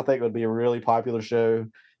I think it would be a really popular show.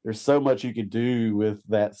 There's so much you could do with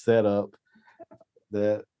that setup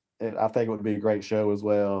that I think it would be a great show as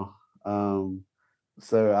well.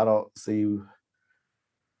 So I don't see.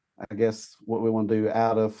 I guess what we want to do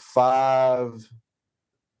out of five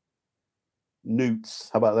newts.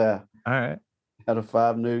 How about that? Alright. Out of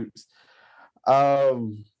five newts,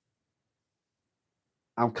 um,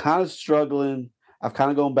 I'm kind of struggling. I've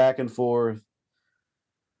kind of gone back and forth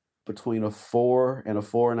between a 4 and a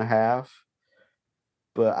 4.5.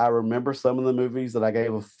 But I remember some of the movies that I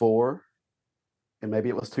gave a 4, and maybe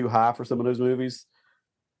it was too high for some of those movies.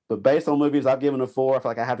 But based on movies I've given a 4, I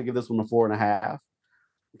feel like I have to give this one a 4.5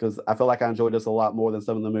 because I feel like I enjoyed this a lot more than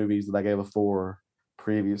some of the movies that I gave a 4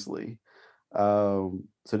 previously. So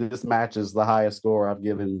this matches the highest score I've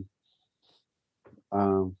given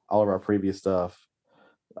all of our previous stuff.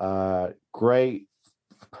 Great.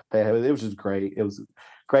 It was just great. It was a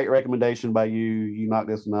great recommendation by you. You knocked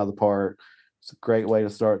this one out of the park. It's a great way to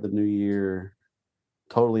start the new year.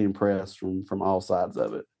 Totally impressed from all sides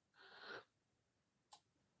of it.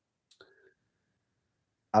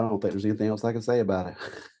 I don't think there's anything else I can say about it.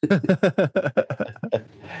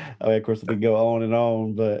 I mean, of course, we can go on and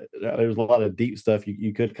on, but there's a lot of deep stuff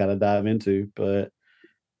you could kind of dive into. But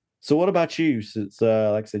so, what about you? Since,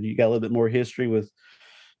 like I said, you got a little bit more history with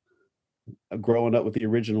growing up with the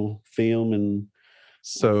original film, and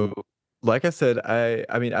So, like I said, I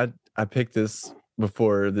mean, I picked this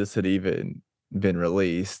before this had even been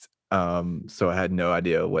released, so I had no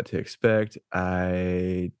idea what to expect.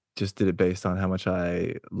 I just did it based on how much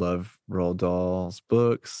I love Roald Dahl's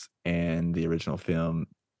books and the original film,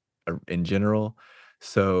 in general.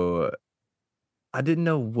 So, I didn't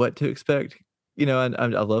know what to expect. You know, and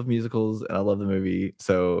I love musicals and I love the movie,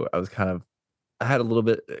 so I was kind of I had a little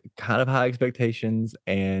bit kind of high expectations,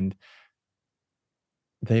 and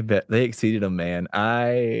they exceeded 'em, man.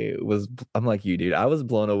 I'm like you, dude. I was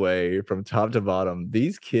blown away from top to bottom.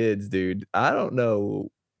 These kids, dude, I don't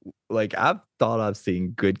know, like, I've thought I've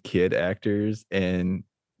seen good kid actors and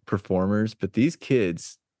performers, but these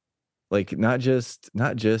kids, like, not just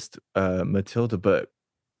Matilda, but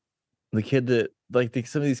the kid that like,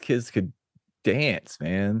 some of these kids could dance,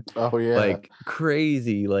 man. oh yeah, Like,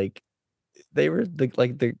 crazy, like, they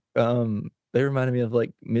reminded me of,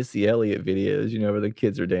 like, Missy Elliott videos, where the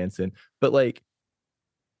kids are dancing, but, like,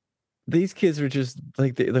 these kids were just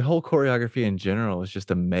like, the whole choreography in general is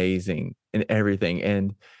just amazing and everything,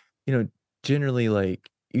 and, you know, generally, like,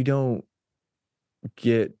 you don't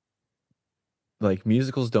get like,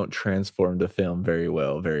 musicals don't transform to film very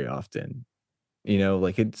well very often,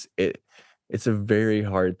 like, it's a very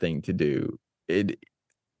hard thing to do. It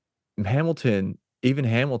Hamilton even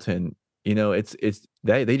Hamilton, it's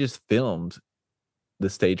they just filmed the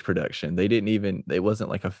stage production. They didn't even it wasn't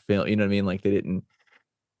like a film, you know what I mean? Like, they didn't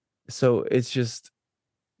so it's just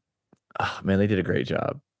man, they did a great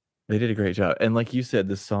job. They did a great job, and like you said,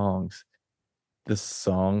 the songs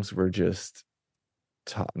were just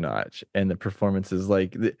top notch, and the performances,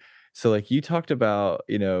 like, so, like, you talked about,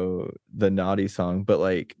 the naughty song, but,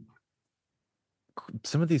 like,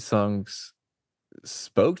 some of these songs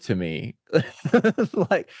spoke to me.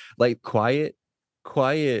 Like Quiet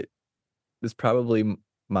is probably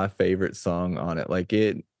my favorite song on it. Like,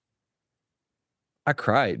 I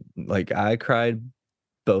cried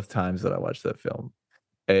both times that I watched that film,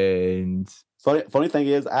 and funny thing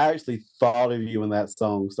is, I actually thought of you when that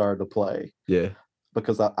song started to play yeah,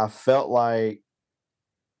 because I felt like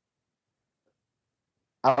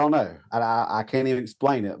I don't know, I can't even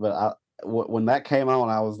explain it, but when that came on,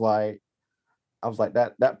 I was like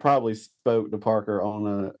that probably spoke to Parker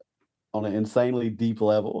on an insanely deep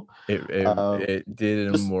level. Um, it did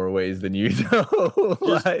in just more ways than you know.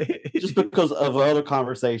 just just Like, because of other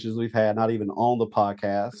conversations we've had, not even on the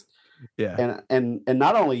podcast, yeah, and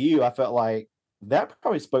not only you, I felt like that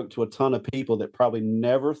probably spoke to a ton of people that probably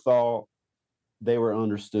never thought they were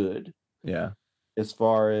understood yeah, as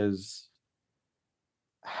far as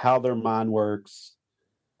how their mind works,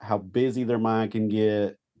 how busy their mind can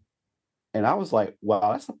get. And I was like,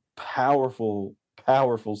 wow, that's a powerful,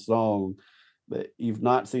 powerful song that you've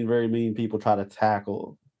not seen very many people try to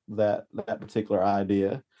tackle that particular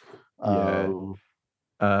idea. yeah. Um,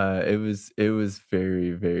 It was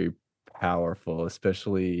very, very powerful,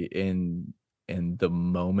 especially in the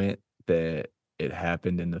moment that it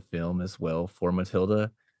happened in the film as well for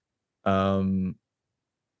Matilda. Um,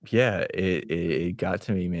 Yeah, it got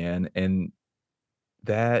to me, man, and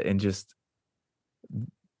that and just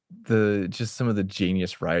some of the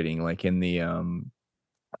genius writing, like in the,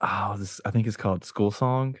 this I think it's called School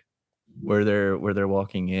Song, where they're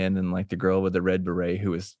walking in and, like, the girl with the red beret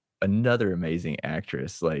who is another amazing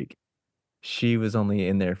actress, like, she was only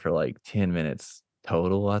in there for, like, 10 minutes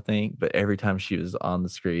total, I think, but every time she was on the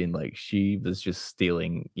screen, like, she was just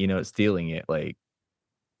stealing it, like,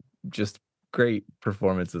 just great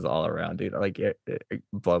performances all around, dude. Like,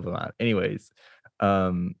 blah, blah, blah. Anyways,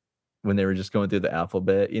 um, when they were just going through the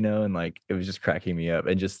alphabet, and, like, it was just cracking me up,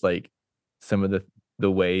 and just, like, some of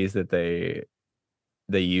the ways that they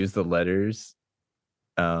use the letters,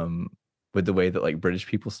 um, with the way that, like, British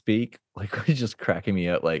people speak, like, was just cracking me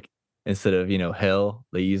up, like, instead of, hell,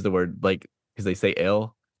 they use the word, like, because they say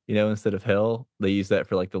L, instead of hell, they use that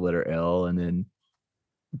for, like, the letter L, and then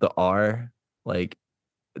the R, like,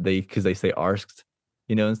 because they say "arsed,"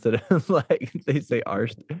 instead of, like, they say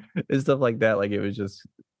 "arsed," and stuff like that, like, it was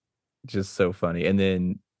just so funny, and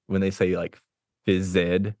then when they say, like, "phys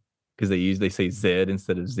ed," because they say "z"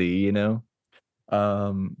 instead of "z,"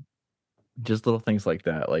 um, just little things like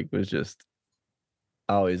that, like, was just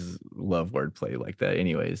I always love wordplay like that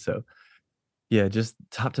anyways, so, yeah, just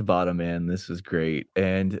top to bottom, man, this was great,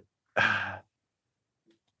 and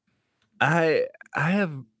I I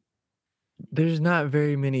have there's not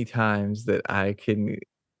very many times that I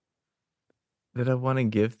wanna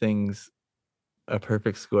give things a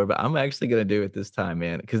perfect score, but I'm actually gonna do it this time,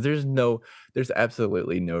 man, because there's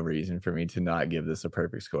absolutely no reason for me to not give this a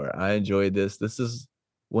perfect score. I enjoyed this. This is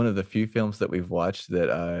one of the few films that we've watched that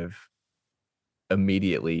I've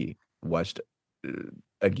immediately watched, uh,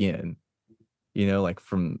 again, like,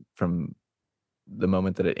 from the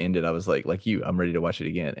moment that it ended, I was like you, I'm ready to watch it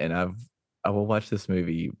again, and I will watch this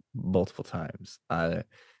movie multiple times. I've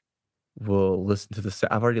already listened to the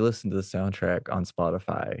soundtrack on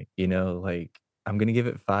Spotify, like, I'm gonna give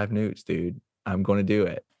it 5 newts, dude. I'm gonna do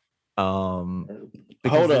it. Um,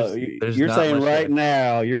 because Hold up, there's you're not saying much that right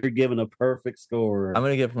now you're giving a perfect I'm score,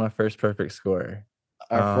 gonna give my first perfect score.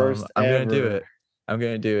 our first I'm gonna do ever. it. I'm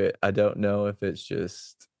gonna do it. I don't know if it's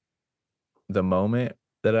just the moment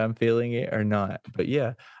that I'm feeling it or not, but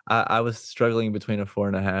yeah, I was struggling between a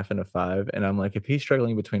 4.5 and a 5, and I'm like, if he's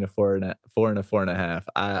struggling between a 4 and a 4.5,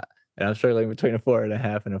 and I'm struggling between a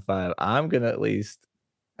 4.5 and a 5, I'm gonna at least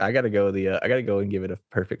I gotta go and give it a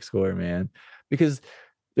perfect score, man, because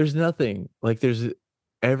there's nothing like,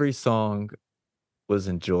 every song was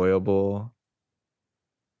enjoyable.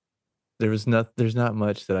 There's not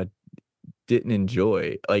much that I didn't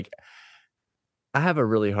enjoy. Like, I have a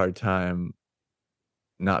really hard time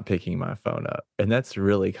not picking my phone up, and that's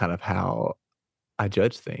really kind of how I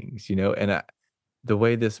judge things, and the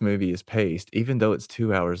way this movie is paced, even though it's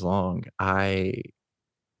 2 hours long, I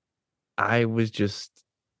was just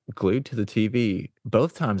glued to the TV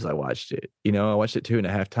both times I watched it. I watched it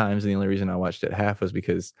 2.5 times, and the only reason I watched it half was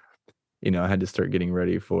because, I had to start getting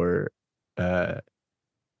ready for, uh,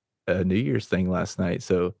 a New Year's thing last night,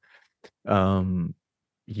 so, um,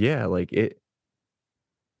 yeah, like,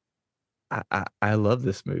 I love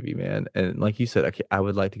this movie, man, and like you said, I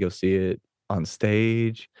would like to go see it on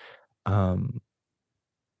stage. um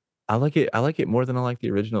I like it more than I like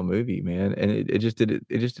the original movie, man, and it just did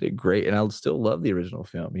it great, and I'll still love the original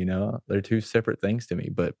film, They're 2 separate things to me,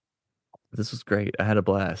 but this was great. I had a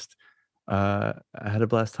blast. I had a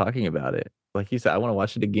blast talking about it. Like you said, I wanna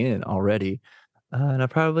watch it again already, and I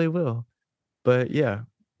probably will. But yeah,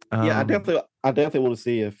 Yeah, um, I definitely want to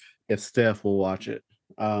see if Steph will watch it.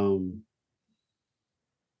 Um,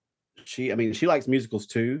 I mean, she likes musicals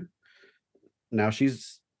too. Now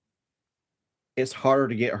it's harder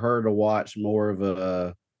to get her to watch more of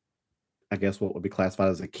a, I guess what would be classified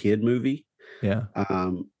as a kid movie. yeah,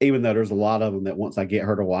 Even though there's a lot of them that once I get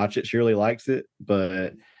her to watch it, she really likes it.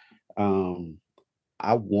 But um,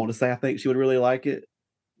 I want to say I think she would really like it,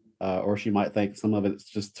 or she might think some of it's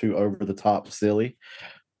just too over the top silly.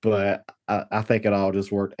 But I think it all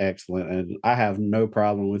just worked excellent, and I have no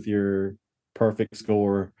problem with your perfect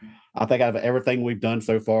score. I think out of everything we've done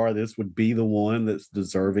so far, this would be the one that's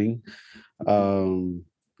deserving.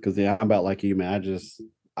 Because yeah, I'm about like you, man.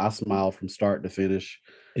 I smiled from start to finish.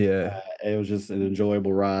 yeah. It was just an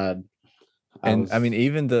enjoyable ride. I And I was, mean,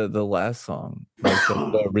 even the last song, like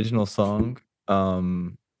the original song,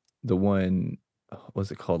 um, the one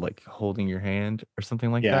what's it called? Like, Holding Your Hand or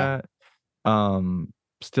something like yeah, that? Um,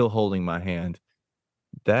 Still Holding My Hand.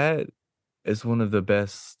 That is one of the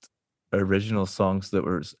best original songs that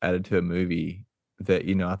was added to a movie that,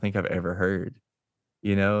 I think I've ever heard.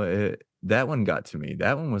 That one got to me.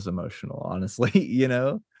 That one was emotional, honestly,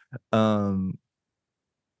 Um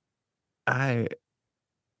I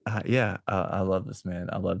yeah, I love this, man.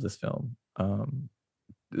 I love this film.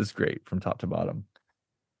 It's great from top to bottom.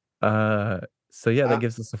 Uh, so yeah, that I,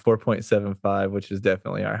 gives us a 4.75, which is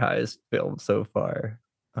definitely our highest film so far,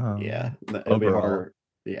 yeah, it'll be overall. harder.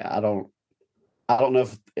 Yeah, I don't know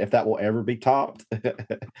if that will ever be topped.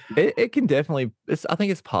 It can definitely I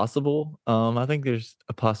think it's possible. I think there's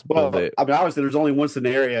a possible Well, that I mean, obviously, there's only one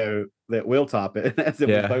scenario that will top it, and that's if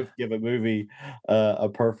we yeah, both give a movie a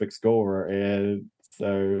perfect score. And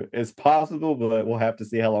so it's possible, but we'll have to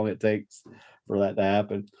see how long it takes for that to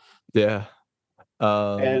happen. yeah.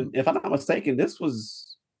 And Um, if I'm not mistaken, this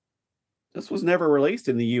was never released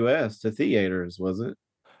in the U.S. to theaters, was it?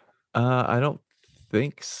 I don't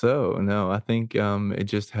think so, no, I think, it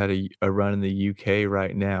just had a run in the UK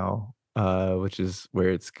right now, which is where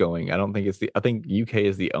it's going. I think UK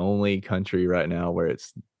is the only country right now where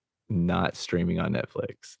it's not streaming on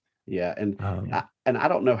Netflix. Yeah, Um, and I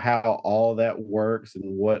don't know how all that works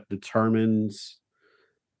and what determines.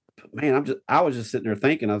 But man, I was just sitting there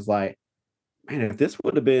thinking, I was like, man, if this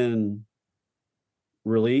would have been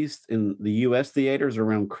released in the US theaters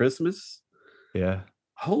around Christmas, yeah.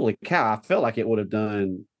 holy cow, I felt like it would have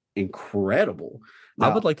done incredible. I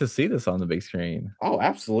would Now, like to see this on the big screen. oh,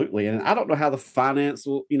 absolutely. And I don't know how the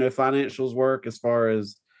financials work as far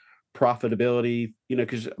as profitability,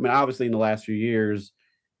 because I mean, obviously in the last few years,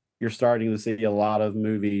 you're starting to see a lot of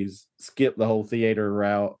movies skip the whole theater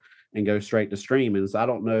route and go straight to streaming. So I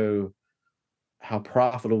don't know how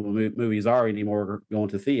profitable movies are anymore going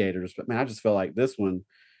to theaters. But man, I just felt like this one,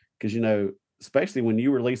 because especially when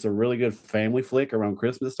you release a really good family flick around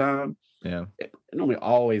Christmas time, Yeah. it normally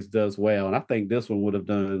always does well. And I think this one would have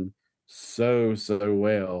done so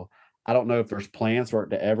well. I don't know if there's plans for it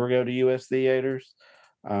to ever go to US theaters.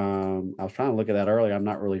 I was trying to look at that earlier. I'm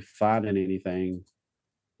not really finding anything.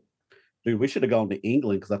 Dude, we should have gone to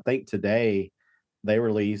England because I think today they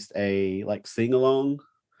released a like sing along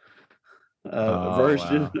Oh,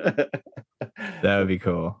 version. wow. That would So be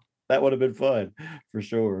cool. that would have been fun for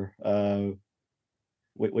sure.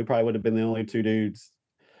 We probably would have been the only two dudes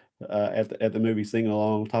at the movie singing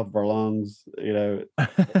along, top of our lungs.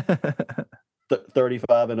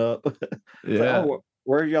 35 and up. It's like, Yeah. oh,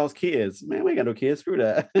 where are y'all's kids? Man, we ain't got no kids. Screw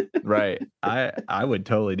that. Right. I would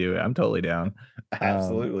totally do it. I'm totally down. Um,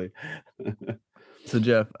 Absolutely. so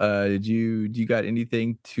Jeff, do you got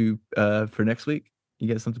anything to for next week? You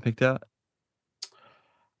got something picked out?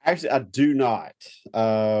 Actually, I do not.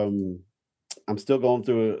 Um, I'm still going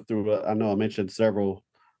I know I mentioned several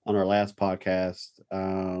on our last podcast.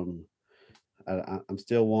 I'm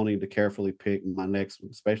still wanting to carefully pick my next one,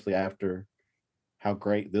 especially after how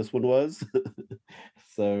great this one was.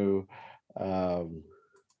 So, um,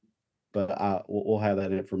 but we'll have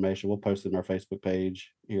that information. We'll post it in our Facebook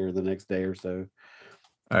page here the next day or so.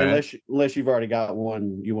 All right. Unless you've already got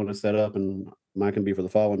one you want to set up, and mine can be for the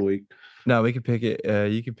following week. No, we can pick it.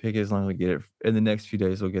 You can pick it as long as we get it in the next few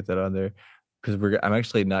days. We'll get that on there because I'm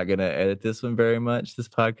actually not gonna edit this one very much. This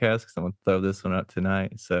podcast because I'm gonna throw this one up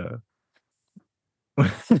tonight. So,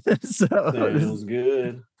 Sounds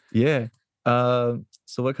good. yeah.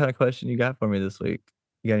 So what kind of question you got for me this week?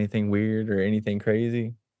 You got anything weird or anything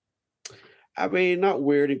crazy? I mean, not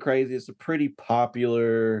weird and crazy. It's a pretty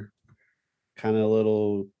popular kind of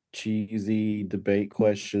little cheesy debate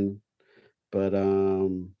question, but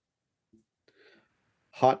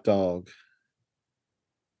hot dog,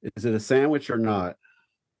 is it a sandwich or not?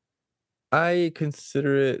 I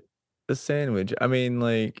consider it a sandwich. I mean,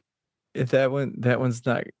 like, if that one's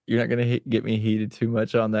not you're not gonna get me heated too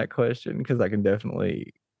much on that question because I can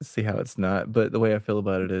definitely see how it's not. But the way I feel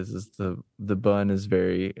about it is the bun is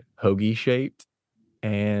very hoagie shaped,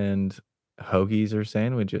 and hoagies are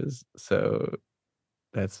sandwiches. So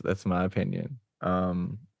that's my opinion.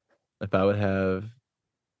 If I would have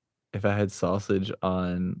if I had sausage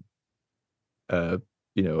on a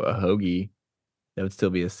a hoagie, that would still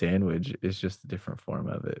be a sandwich. It's just a different form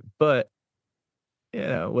of it. But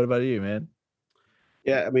what about you, man?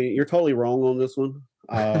 Yeah, I mean, you're totally wrong on this one.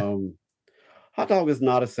 Hot dog is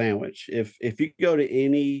not a sandwich. If you go to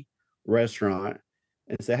any restaurant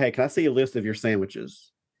and say, "Hey, can I see a list of your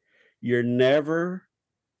sandwiches?" You're never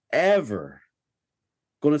ever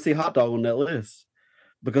going to see hot dog on that list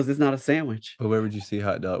because it's not a sandwich. But where would you see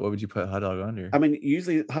hot dog? What would you put hot dog under? I mean,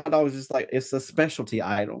 usually hot dog is just like it's a specialty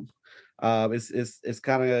item. It's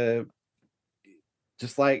kind of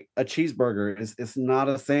just like a cheeseburger. It's not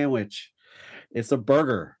a sandwich. It's a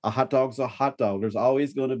burger. A hot dog's a hot dog. There's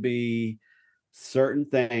always going to be certain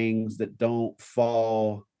things that don't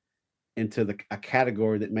fall into a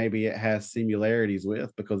category that maybe it has similarities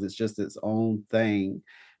with because it's just its own thing.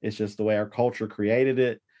 It's just the way our culture created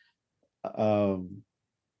it. Um,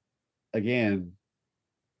 again,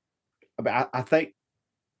 I think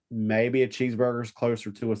maybe a cheeseburger is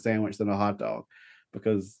closer to a sandwich than a hot dog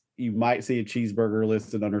because you might see a cheeseburger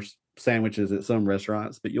listed under sandwiches at some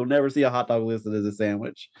restaurants, but you'll never see a hot dog listed as a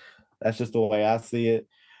sandwich. That's just the way I see it.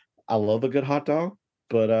 I love a good hot dog,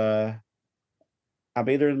 but I'm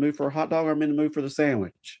either in the mood for a hot dog or I'm in the mood for the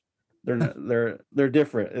sandwich. They're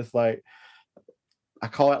different. It's like I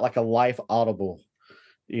call it like a life audible.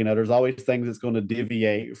 There's always things that's going to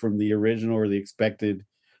deviate from the original or the expected,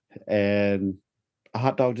 and a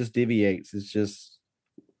hot dog just deviates. It's just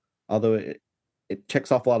although it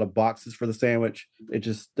checks off a lot of boxes for the sandwich, it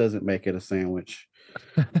just doesn't make it a sandwich.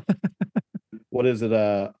 What is it?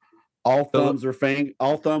 So All thumbs are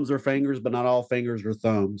fingers, but not all fingers are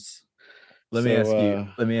thumbs. So let me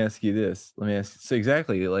ask you this. Let me ask so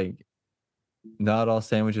exactly like not all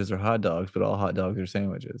sandwiches are hot dogs, but all hot dogs are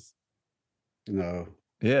sandwiches. no,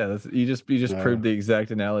 Yeah, you just proved no. the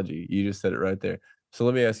exact analogy. You just said it right there. So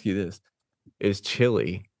let me ask you this. Is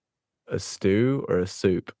chili a stew or a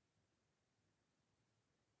soup?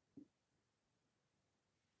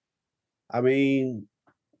 I mean,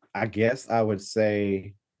 I guess I would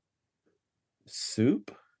say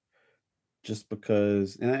soup just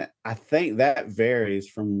because, and I think that varies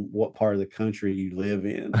from what part of the country you live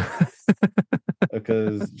in.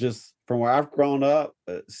 Because just from where I've grown up,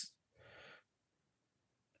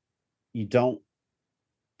 you don't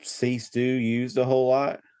see stew used a whole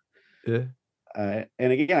lot. Yeah. And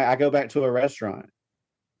again, I go back to a restaurant,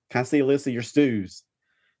 kind of see a list of your stews.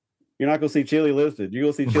 You're not going to see chili listed. You're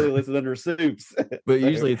going to see chili listed under soups. But So,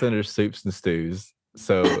 usually it's under soups and stews.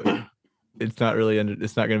 So it's not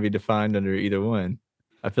gonna be defined under either one.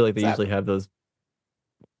 I feel like they usually exactly. have those.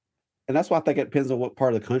 And that's why I think it depends on what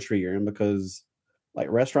part of the country you're in because, like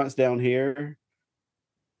restaurants down here,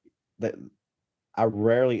 that I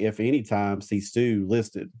rarely, if any time, see stew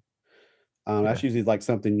listed. Yeah. That's usually like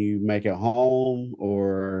something you make at home,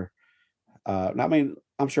 or I mean,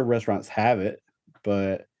 I'm sure restaurants have it,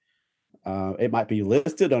 but it might be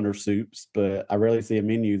listed under soups. But I rarely see a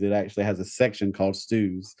menu that actually has a section called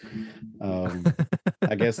stews. Um,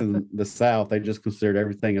 I guess in the South, they just considered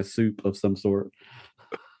everything a soup of some sort.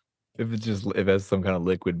 If it has some kind of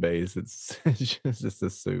liquid base, it's just a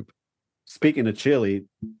soup. Speaking of chili,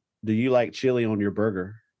 do you like chili on your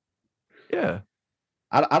burger? Yeah.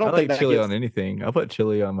 I I don't think like that chili on gets. anything. I put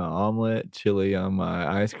chili on my omelet, chili on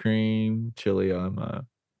my ice cream, chili on my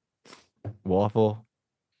waffle.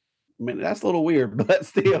 I mean, that's a little weird, but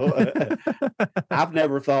still, I've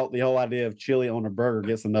never thought the whole idea of chili on a burger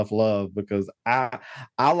gets enough love because I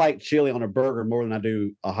like chili on a burger more than I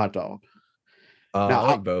do a hot dog. I Now,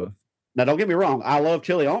 like both. now don't get me wrong, I love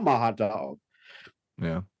chili on my hot dog,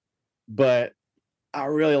 Yeah. but I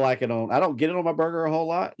really like it on. I don't get it on my burger a whole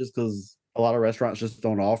lot just because a lot of restaurants just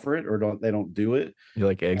don't offer it or don't do it. You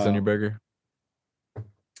like eggs on Uh, your burger?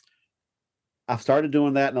 I've started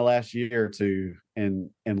doing that in the last year or two and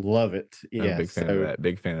love it. I'm a big Yes, fan of so that.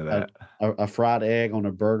 Big fan of a, that. a fried egg on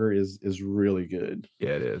a burger is really good.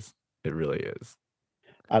 Yeah, it is. It really is.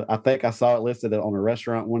 I think I saw it listed on a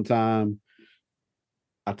restaurant one time.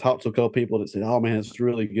 I talked to a couple people that said, "Oh man, it's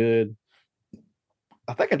really good."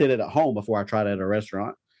 I think I did it at home before I tried it at a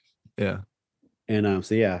restaurant, Yeah. and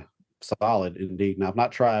so yeah, solid indeed. Now I've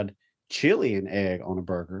not tried chili and egg on a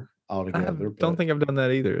burger altogether, Don't but think I've done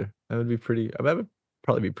that either. That would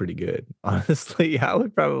probably be pretty good. Honestly, I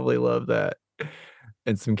would probably love that.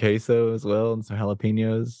 And some queso as well and some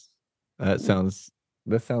jalapenos. That sounds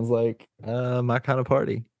that sounds like my kind of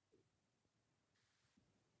party.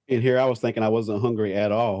 and here I was thinking I wasn't hungry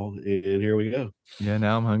at all, and here we go. Yeah,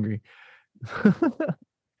 now I'm hungry.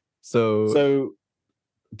 So So,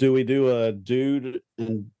 do we do a dude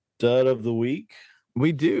and dud of the week?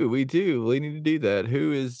 we do. We need to do that.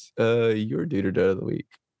 Who is your dude or dad of the week?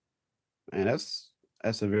 And that's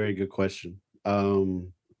a very good question.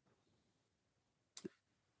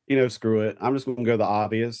 Screw it. I'm just going to go the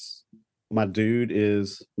obvious. My dude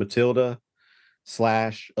is Matilda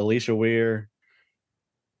slash Alicia Weir.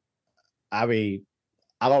 I mean,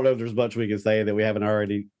 I don't know if there's much we can say that we haven't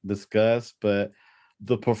already discussed, but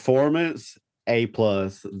the performance A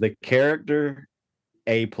plus, the character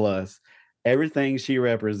A plus, everything she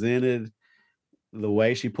represented, the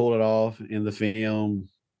way she pulled it off in the film,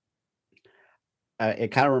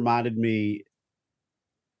 it kind of reminded me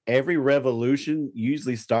every revolution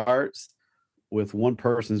usually starts with one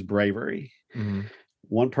person's bravery, Mhm.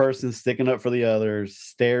 one person sticking up for the others,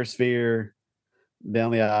 stares fear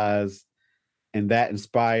down the eyes, and that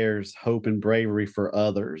inspires hope and bravery for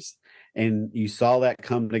others. And you saw that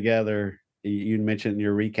come together. You mentioned in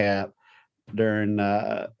your recap during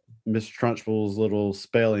Miss Trunchbull's little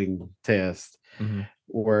spelling test Mhm.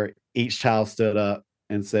 where each child stood up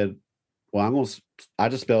and said, "Well, I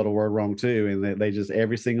just spelled a word wrong too," and they just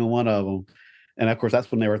every single one of them. And of course,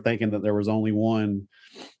 that's when they were thinking that there was only one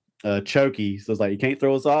Chokey. So it's like you can't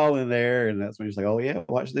throw us all in there, and that's when he's like, "Oh yeah,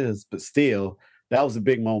 watch this." But still, that was a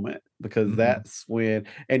big moment because Mhm. that's when,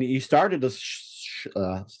 and you started to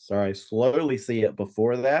slowly see it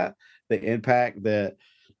before that, the impact that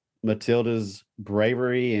Matilda's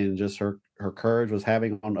bravery and just her courage was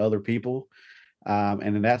having on other people.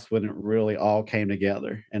 And then that's when it really all came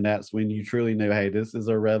together. And that's when you truly knew, hey, this is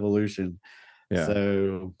a revolution. Yeah.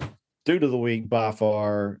 So, dude of the week by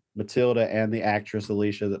far, Matilda and the actress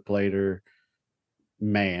Alicia that played her,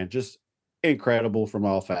 man, just incredible from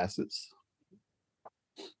all facets.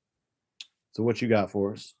 So, what you got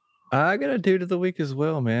for us? I got a dude of the week as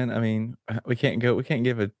well, man. I mean, we can't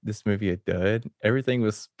give this movie a dud. Everything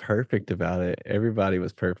was perfect about it. Everybody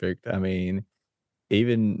was perfect. I mean,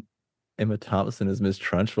 even Emma Thompson as Miss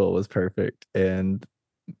Trunchbull was perfect, and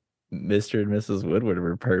Mr. and Mrs. Woodward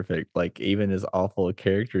were perfect. Like, even as awful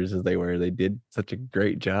characters as they were, they did such a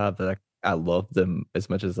great job that I loved them as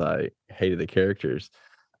much as I hated the characters.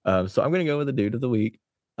 So I'm gonna go with the dude of the week,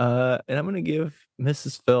 and I'm gonna give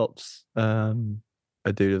Mrs. Phelps,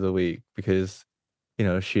 a dude of the week because, you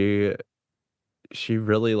know, she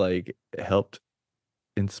really, like, helped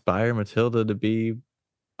inspire Matilda to be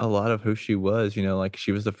a lot of who she was, you know, like,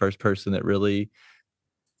 she was the first person that really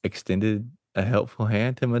extended a helpful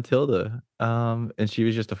hand to Matilda, and she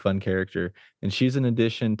was just a fun character, and she's an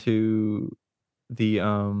addition to the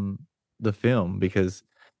film because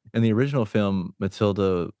in the original film,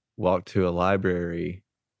 Matilda walked to a library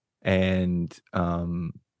and,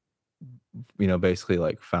 you know, basically,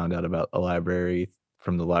 like, found out about a library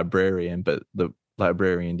from the librarian, but the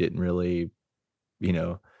librarian didn't really, you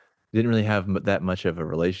know, didn't really have that much of a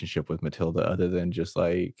relationship with Matilda other than just,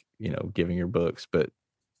 like, you know, giving her books, but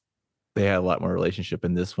they had a lot more relationship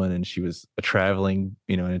in this one, and she was a traveling,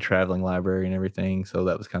 you know, in a traveling library and everything, so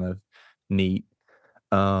that was kind of neat.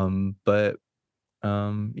 But,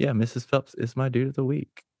 yeah, Mrs. Phelps is my dude of the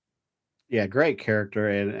week. Yeah, great character,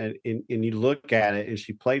 and you look at it, and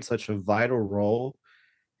she played such a vital role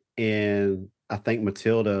in, I think,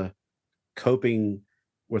 Matilda coping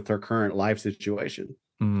with her current life situation.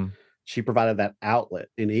 Mhm. She provided that outlet,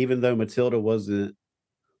 and even though Matilda wasn't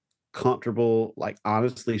comfortable, like,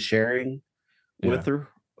 honestly sharing with Yeah,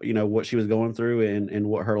 her, what she was going through and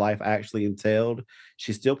what her life actually entailed,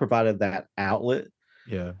 she still provided that outlet,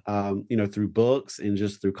 yeah, through books and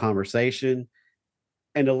just through conversation,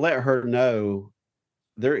 and to let her know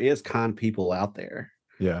there is kind people out there,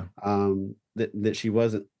 yeah, that she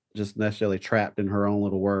wasn't just necessarily trapped in her own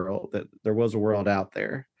little world, that there was a world out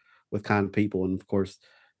there with kind people. And of course,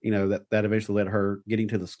 that eventually led her getting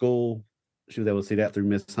to the school. She was able to see that through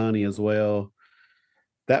Miss Honey as well.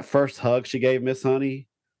 That first hug she gave Miss Honey,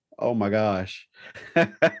 oh my gosh.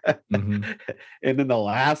 mhm. And then the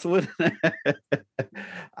last one,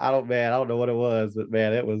 I don't know what it was, but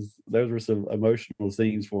man, those were some emotional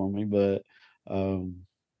scenes for me. Um,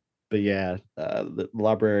 but yeah, the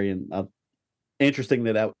librarian, interesting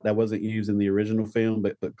that wasn't used in the original film,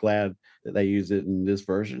 but glad that they used it in this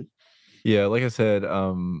version. Yeah, like I said,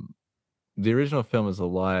 the original film is a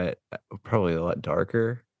lot probably a lot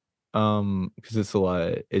darker, because it's a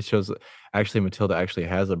lot it shows actually, Matilda actually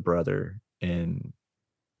has a brother in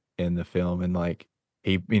the film, and, like,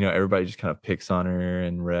 he you know, everybody just kind of picks on her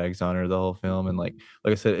and rags on her the whole film, and, like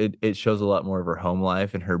I said, it shows a lot more of her home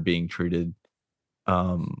life and her being treated,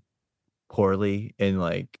 um, poorly and,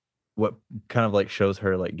 like, what kind of, like, shows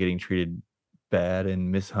her, like, getting treated bad,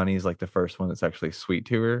 and Miss Honey's, like, the first one that's actually sweet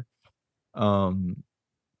to her, um,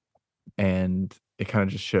 and it kinda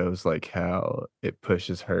just shows, like, how it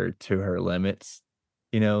pushes her to her limits,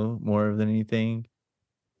 you know, more than anything.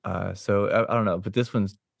 So I don't know, but this one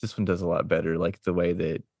does a lot better, like, the way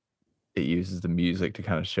that it uses the music to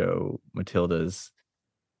kinda show Matilda's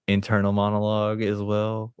internal monologue as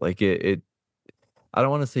well. Like, it I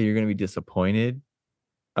don't wanna say you're gonna be disappointed,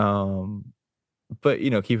 um, but, you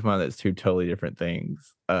know, keep in mind that's 2 totally different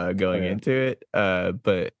things, Oh, going yeah. into it,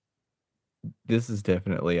 but this is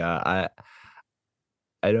definitely, I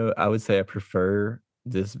don't I would say I prefer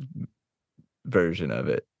this version of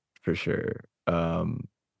it for sure.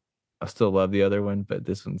 I still love the other one, but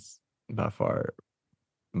this one's by far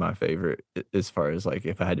my favorite as far as, like,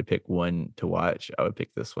 if I had to pick one to watch, I would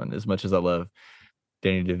pick this one as much as I love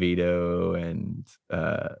Danny DeVito and,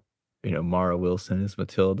 you know, Mara Wilson as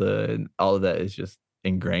Matilda, and all of that is just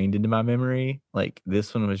ingrained into my memory. Like,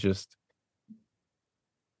 this one was just,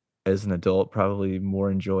 as an adult, probably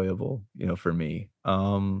more enjoyable, you know, for me.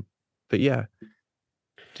 But yeah,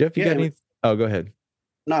 Jeff, you Yeah, got any? Oh, go ahead.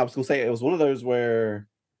 no, I was gonna say it was one of those where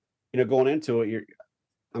going into it,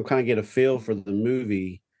 I'm kind of get a feel for the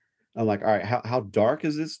movie. I'm like, all right, how dark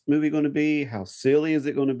is this movie going to be? How silly is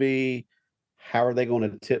it going to be? How are they going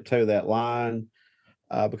to tiptoe that line?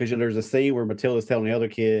 Because there's a scene where Matilda's telling the other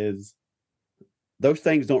kids those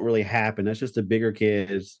things don't really happen. That's just the bigger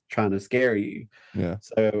kids trying to scare you. Yeah.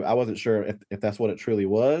 So I wasn't sure if that's what it truly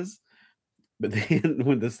was. But then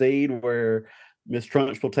when the scene where Miss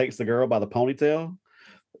Trunchbull takes the girl by the ponytail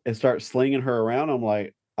and starts slinging her around, I'm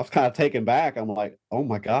like, I was kind of taken back. I'm like, oh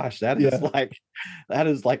my gosh, Yeah. that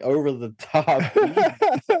is like over the top.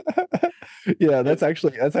 Yeah, that's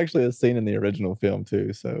actually a scene in the original film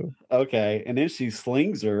too. So Okay. And then she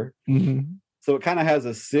slings her. mhm. So it kind of has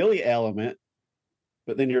a silly element,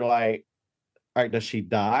 but then you're like, all right, does she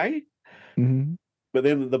die? Mhm. But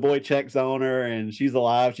then the boy checks on her and she's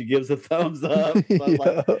alive. She gives a thumbs up. So I was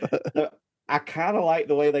like, Yeah. no, I kind of like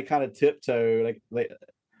the way they kind of tiptoe. Like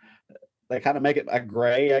they kind of make it a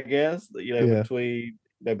gray, I guess. Yeah. Between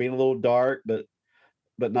being a little dark, but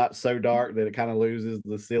not so dark that it kind of loses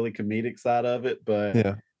the silly comedic side of it.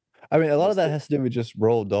 Yeah. I mean, a lot But of that still, has to do with just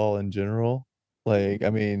Roald Dahl in general. Like,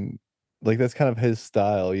 I mean, like that's kind of his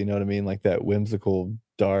style, you know what I mean? Like that whimsical,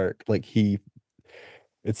 dark, like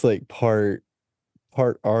it's like part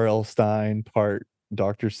R.L. Stein, part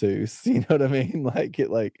Dr. Seuss, you know what I mean?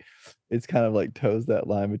 It's kind of like toes that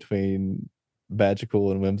line between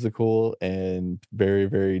magical and whimsical and very,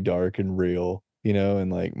 very dark and real,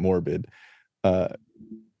 and like morbid. Uh,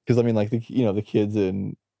 because I mean, like the kids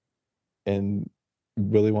in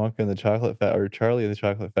Willy Wonka and the or Charlie and the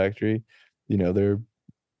Chocolate Factory, they're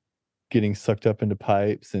getting sucked up into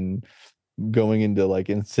pipes and going into like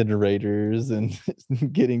incinerators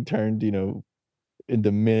and getting turned,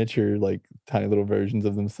 into miniature, like tiny little versions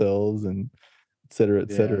of themselves and et cetera, et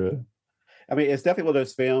yeah. cetera. I mean, it's definitely one of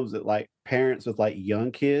those films that like parents with like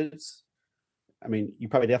young kids. I mean, you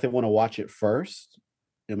probably definitely want to watch it first.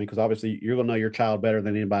 I mean, because obviously you're gonna know your child better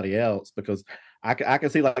than anybody else. Because I can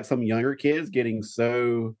see like some younger kids getting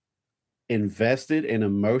so invested and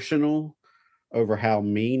emotional over how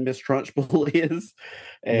mean Miss Trunchbull is,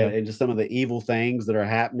 Yeah. and just some of the evil things that are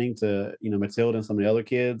happening to Matilda and some of the other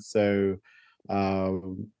kids. So,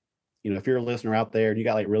 um, if you're a listener out there and you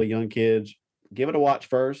got like really young kids, give it a watch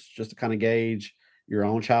first, just to kind of gauge your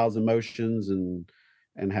own child's emotions and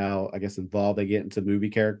how I guess involved they get into movie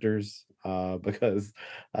characters. Because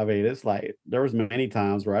I mean, it's like there was many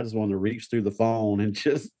times where I just wanted to reach through the phone and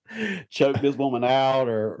just choke this woman out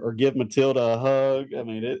or give Matilda a hug. I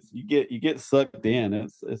mean, it's you get sucked in.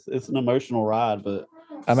 It's an emotional ride, but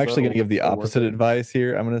I'm actually going to so give the so worth opposite it. advice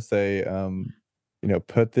here. I'm going to say,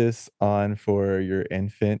 put this on for your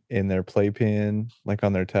infant in their playpen, like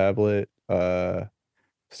on their tablet.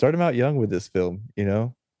 Start them out young with this film,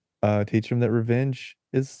 teach them that revenge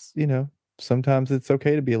is, sometimes it's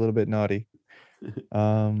okay to be a little bit naughty.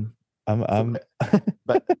 Um, So, I'm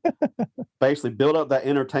but basically, build up that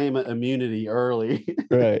entertainment immunity early.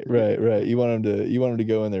 right, right, right. You want them to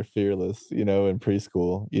go in there fearless, in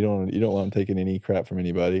preschool. You don't want them taking any crap from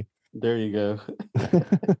anybody. There you go.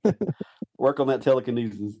 Work on that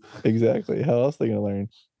telekinesis. Exactly. How else are they gonna learn?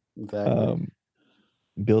 Exactly. Um,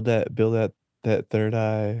 build that third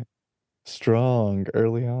eye strong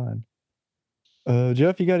early on.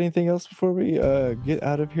 Jeff, you got anything else before we get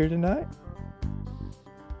out of here tonight?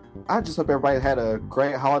 I just hope everybody had a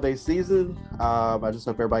great holiday season. I just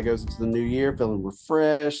hope everybody goes into the new year feeling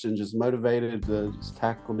refreshed and just motivated to just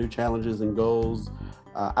tackle new challenges and goals.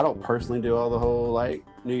 I don't personally do all the whole like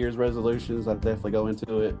New Year's resolutions. I definitely go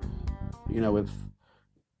into it, with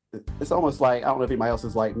it's almost like I don't know if anybody else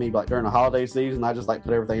is like me, but like during the holiday season, I just like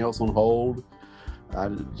put everything else on hold. I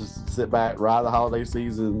just sit back, ride the holiday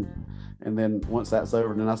season, and then once that's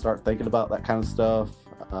over, then I start thinking about that kind of stuff.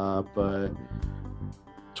 But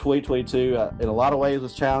 2022, in a lot of ways,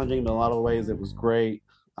 was challenging, but in a lot of ways, it was great.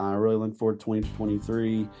 I really look forward to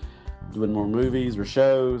 2023, doing more movies or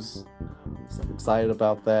shows. So I'm excited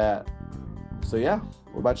about that. So yeah,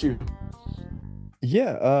 what about you?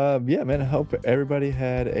 Yeah, man. I hope everybody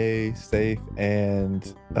had a safe and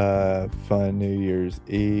fun New Year's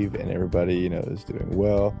Eve, and everybody, is doing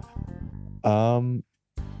well. Um,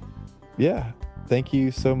 yeah. Thank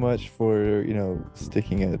you so much for,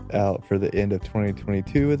 sticking it out for the end of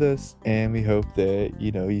 2022 with us, and we hope that,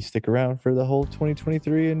 you stick around for the whole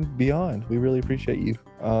 2023 and beyond. We really appreciate you.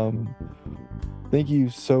 Thank you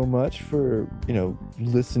so much for,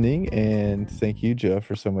 listening, and thank you, Jeff,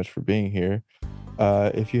 for so much for being here.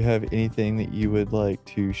 If you have anything that you would like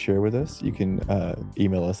to share with us, you can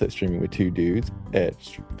email us at streamingwith2dudes at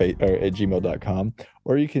gmail.com,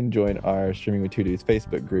 or you can join our Streaming with Two Dudes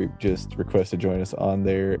Facebook group. Just request to join us on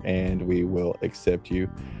there and we will accept you.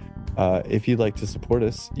 If you'd like to support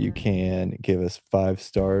us, you can give us 5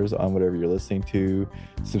 stars on whatever you're listening to,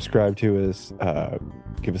 subscribe to us,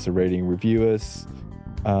 give us a rating, review us.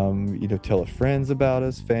 Tell friends about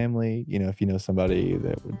us, family. If you know somebody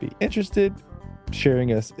that would be interested,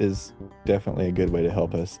 sharing us is definitely a good way to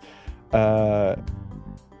help us.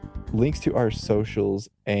 Links to our socials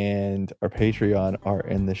and our Patreon are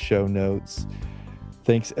in the show notes.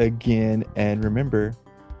 Thanks again, and remember,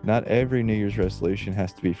 not every New Year's resolution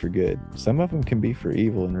has to be for good. Some of them can be for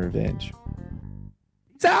evil and revenge.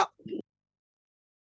 Peace out.